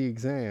complete the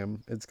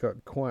exam, it's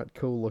got quite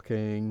cool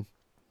looking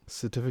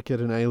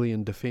certificate in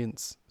alien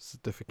defense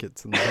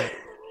certificates in the back.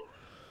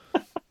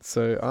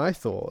 So I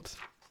thought,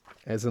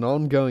 as an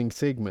ongoing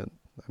segment,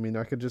 I mean,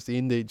 I could just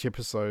end each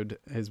episode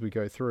as we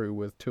go through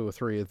with 2 or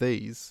 3 of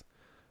these,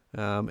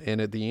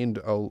 and at the end,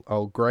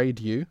 I'll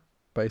grade you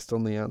based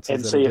on the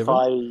answers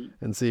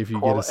and see if you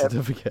get a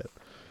certificate.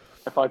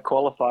 If I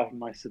qualify for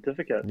my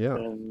certificate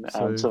in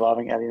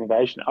surviving alien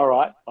invasion. All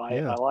right, I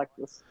like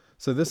this.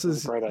 So this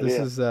is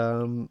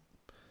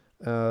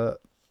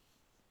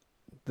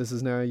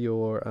now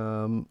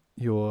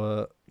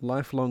your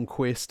lifelong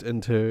quest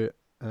into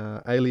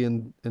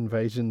alien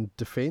invasion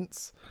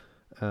defense.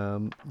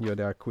 You're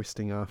now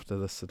questing after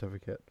this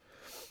certificate.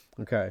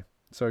 Okay,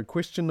 so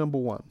question number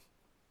 1.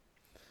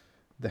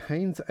 The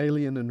Haynes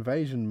Alien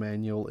Invasion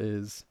Manual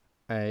is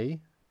A,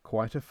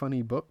 quite a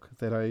funny book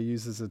that I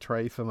use as a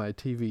tray for my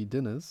TV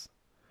dinners.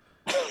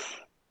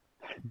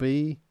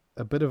 B,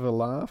 a bit of a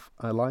laugh.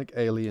 I like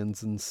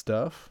aliens and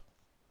stuff.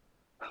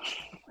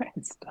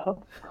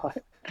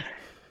 Right.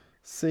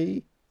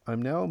 C,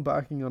 I'm now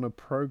embarking on a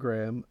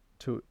program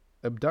to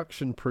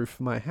abduction-proof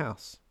my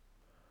house.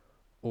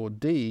 Or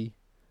D,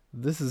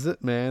 this is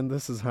it, man.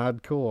 This is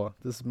hardcore.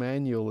 This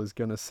manual is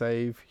going to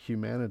save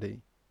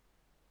humanity.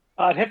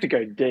 I'd have to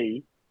go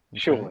D,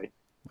 surely.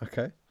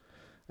 Okay.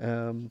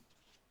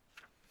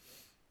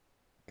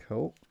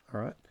 Cool. All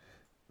right.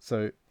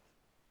 So,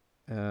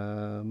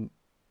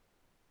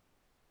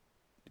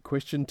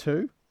 question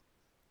 2,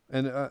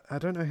 and I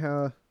don't know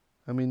how.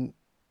 I mean,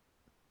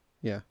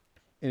 yeah.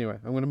 Anyway,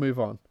 I'm going to move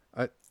on.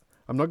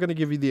 I'm not going to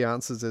give you the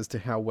answers as to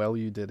how well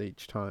you did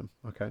each time.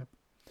 Okay.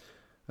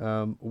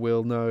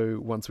 We'll know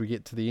once we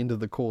get to the end of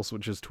the course,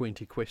 which is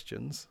 20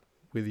 questions,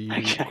 whether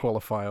you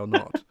qualify or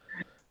not.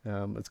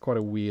 It's quite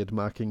a weird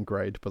marking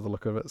grade by the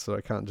look of it, so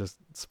I can't just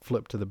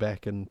flip to the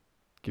back and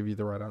give you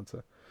the right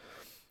answer.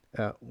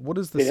 What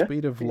is the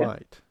speed of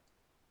light?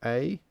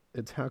 A,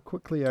 it's how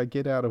quickly I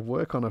get out of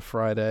work on a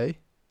Friday.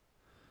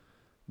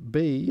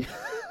 B,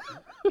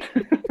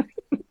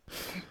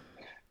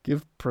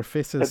 give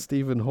Professor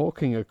Stephen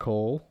Hawking a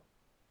call.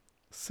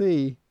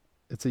 C,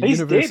 it's a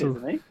universal... Dead,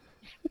 isn't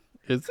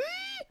he? Is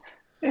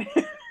he?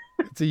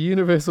 It's a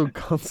universal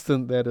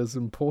constant that is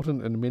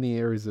important in many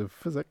areas of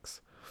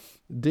physics.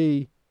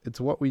 D, it's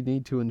what we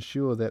need to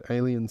ensure that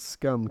alien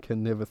scum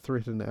can never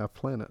threaten our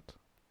planet.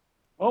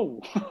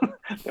 Oh,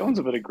 that one's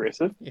a bit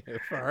aggressive. Yeah,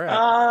 far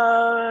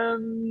out.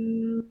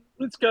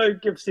 Let's go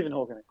give Stephen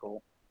Hawking a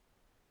call.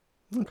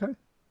 Okay,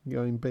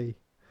 going B.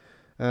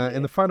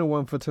 And the final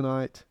one for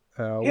tonight.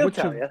 He'll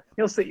tell you.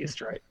 He'll set you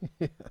straight.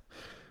 Yeah.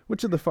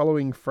 Which of the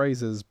following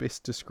phrases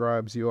best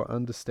describes your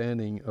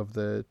understanding of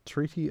the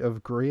Treaty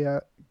of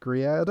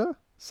Greada,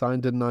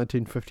 signed in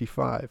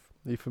 1955?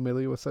 Are you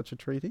familiar with such a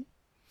treaty?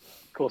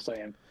 Of course I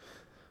am.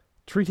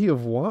 Treaty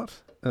of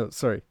what?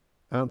 Answer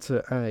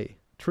A.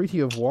 Treaty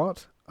of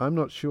what? I'm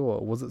not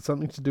sure. Was it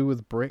something to do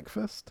with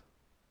breakfast?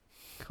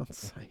 God's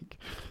sake.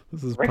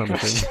 This is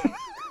breakfast. Punishing.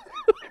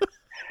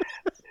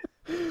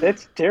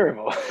 That's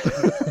terrible.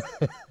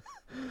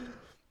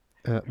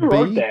 Who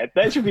wrote that?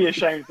 They should be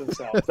ashamed of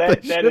themselves. They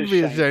should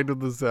be ashamed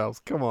of themselves.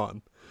 Come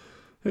on.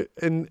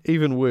 And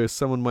even worse,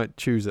 someone might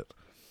choose it.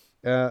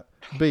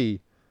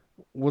 B.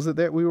 Was it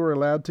that we were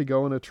allowed to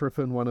go on a trip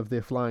in one of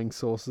their flying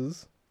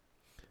saucers?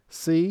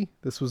 C.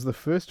 This was the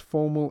first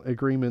formal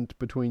agreement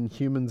between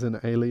humans and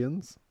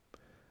aliens.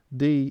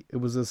 D. It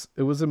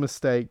was a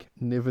mistake.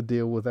 Never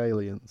deal with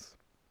aliens.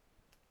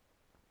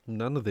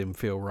 None of them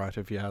feel right,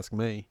 if you ask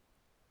me.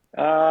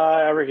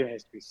 I reckon it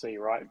has to be C,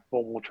 right?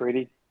 Formal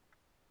treaty.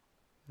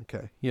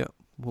 Okay, yeah,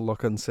 we'll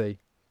lock in C.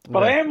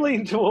 But I am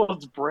leaning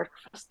towards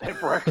breakfast. That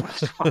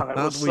breakfast one. It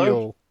was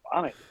so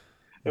funny.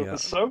 It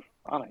was so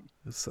funny.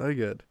 It's so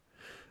good.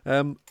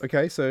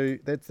 Okay, so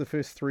that's the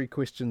first 3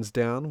 questions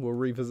down. We'll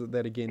revisit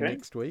that again Okay.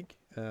 next week.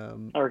 I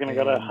reckon I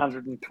got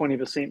And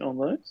 120% on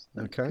those.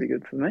 That's okay, pretty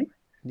good for me.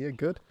 yeah,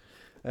 good.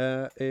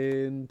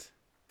 And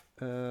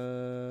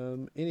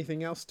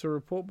anything else to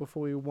report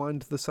before we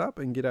wind this up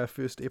and get our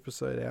first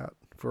episode out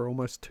for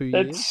almost 2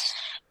 years? It's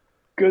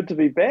good to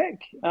be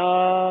back.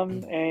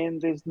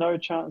 And there's no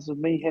chance of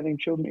me having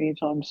children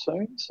anytime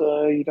soon,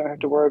 so you don't have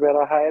to worry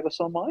about a hiatus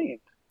on my end.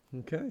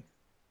 Okay,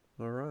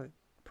 all right.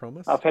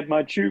 Promise. I've had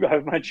my tube, I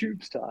have my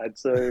tubes tied,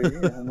 so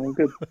yeah, I'm all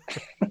good.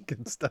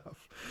 Good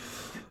stuff.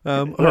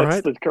 All That's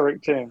right. the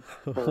correct term.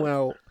 Correct.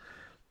 Well,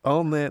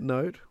 on that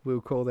note, we'll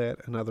call that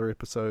another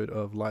episode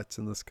of Lights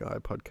in the Sky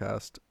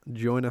podcast.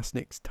 Join us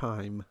next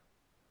time.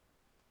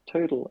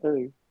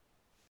 Toodle-oo.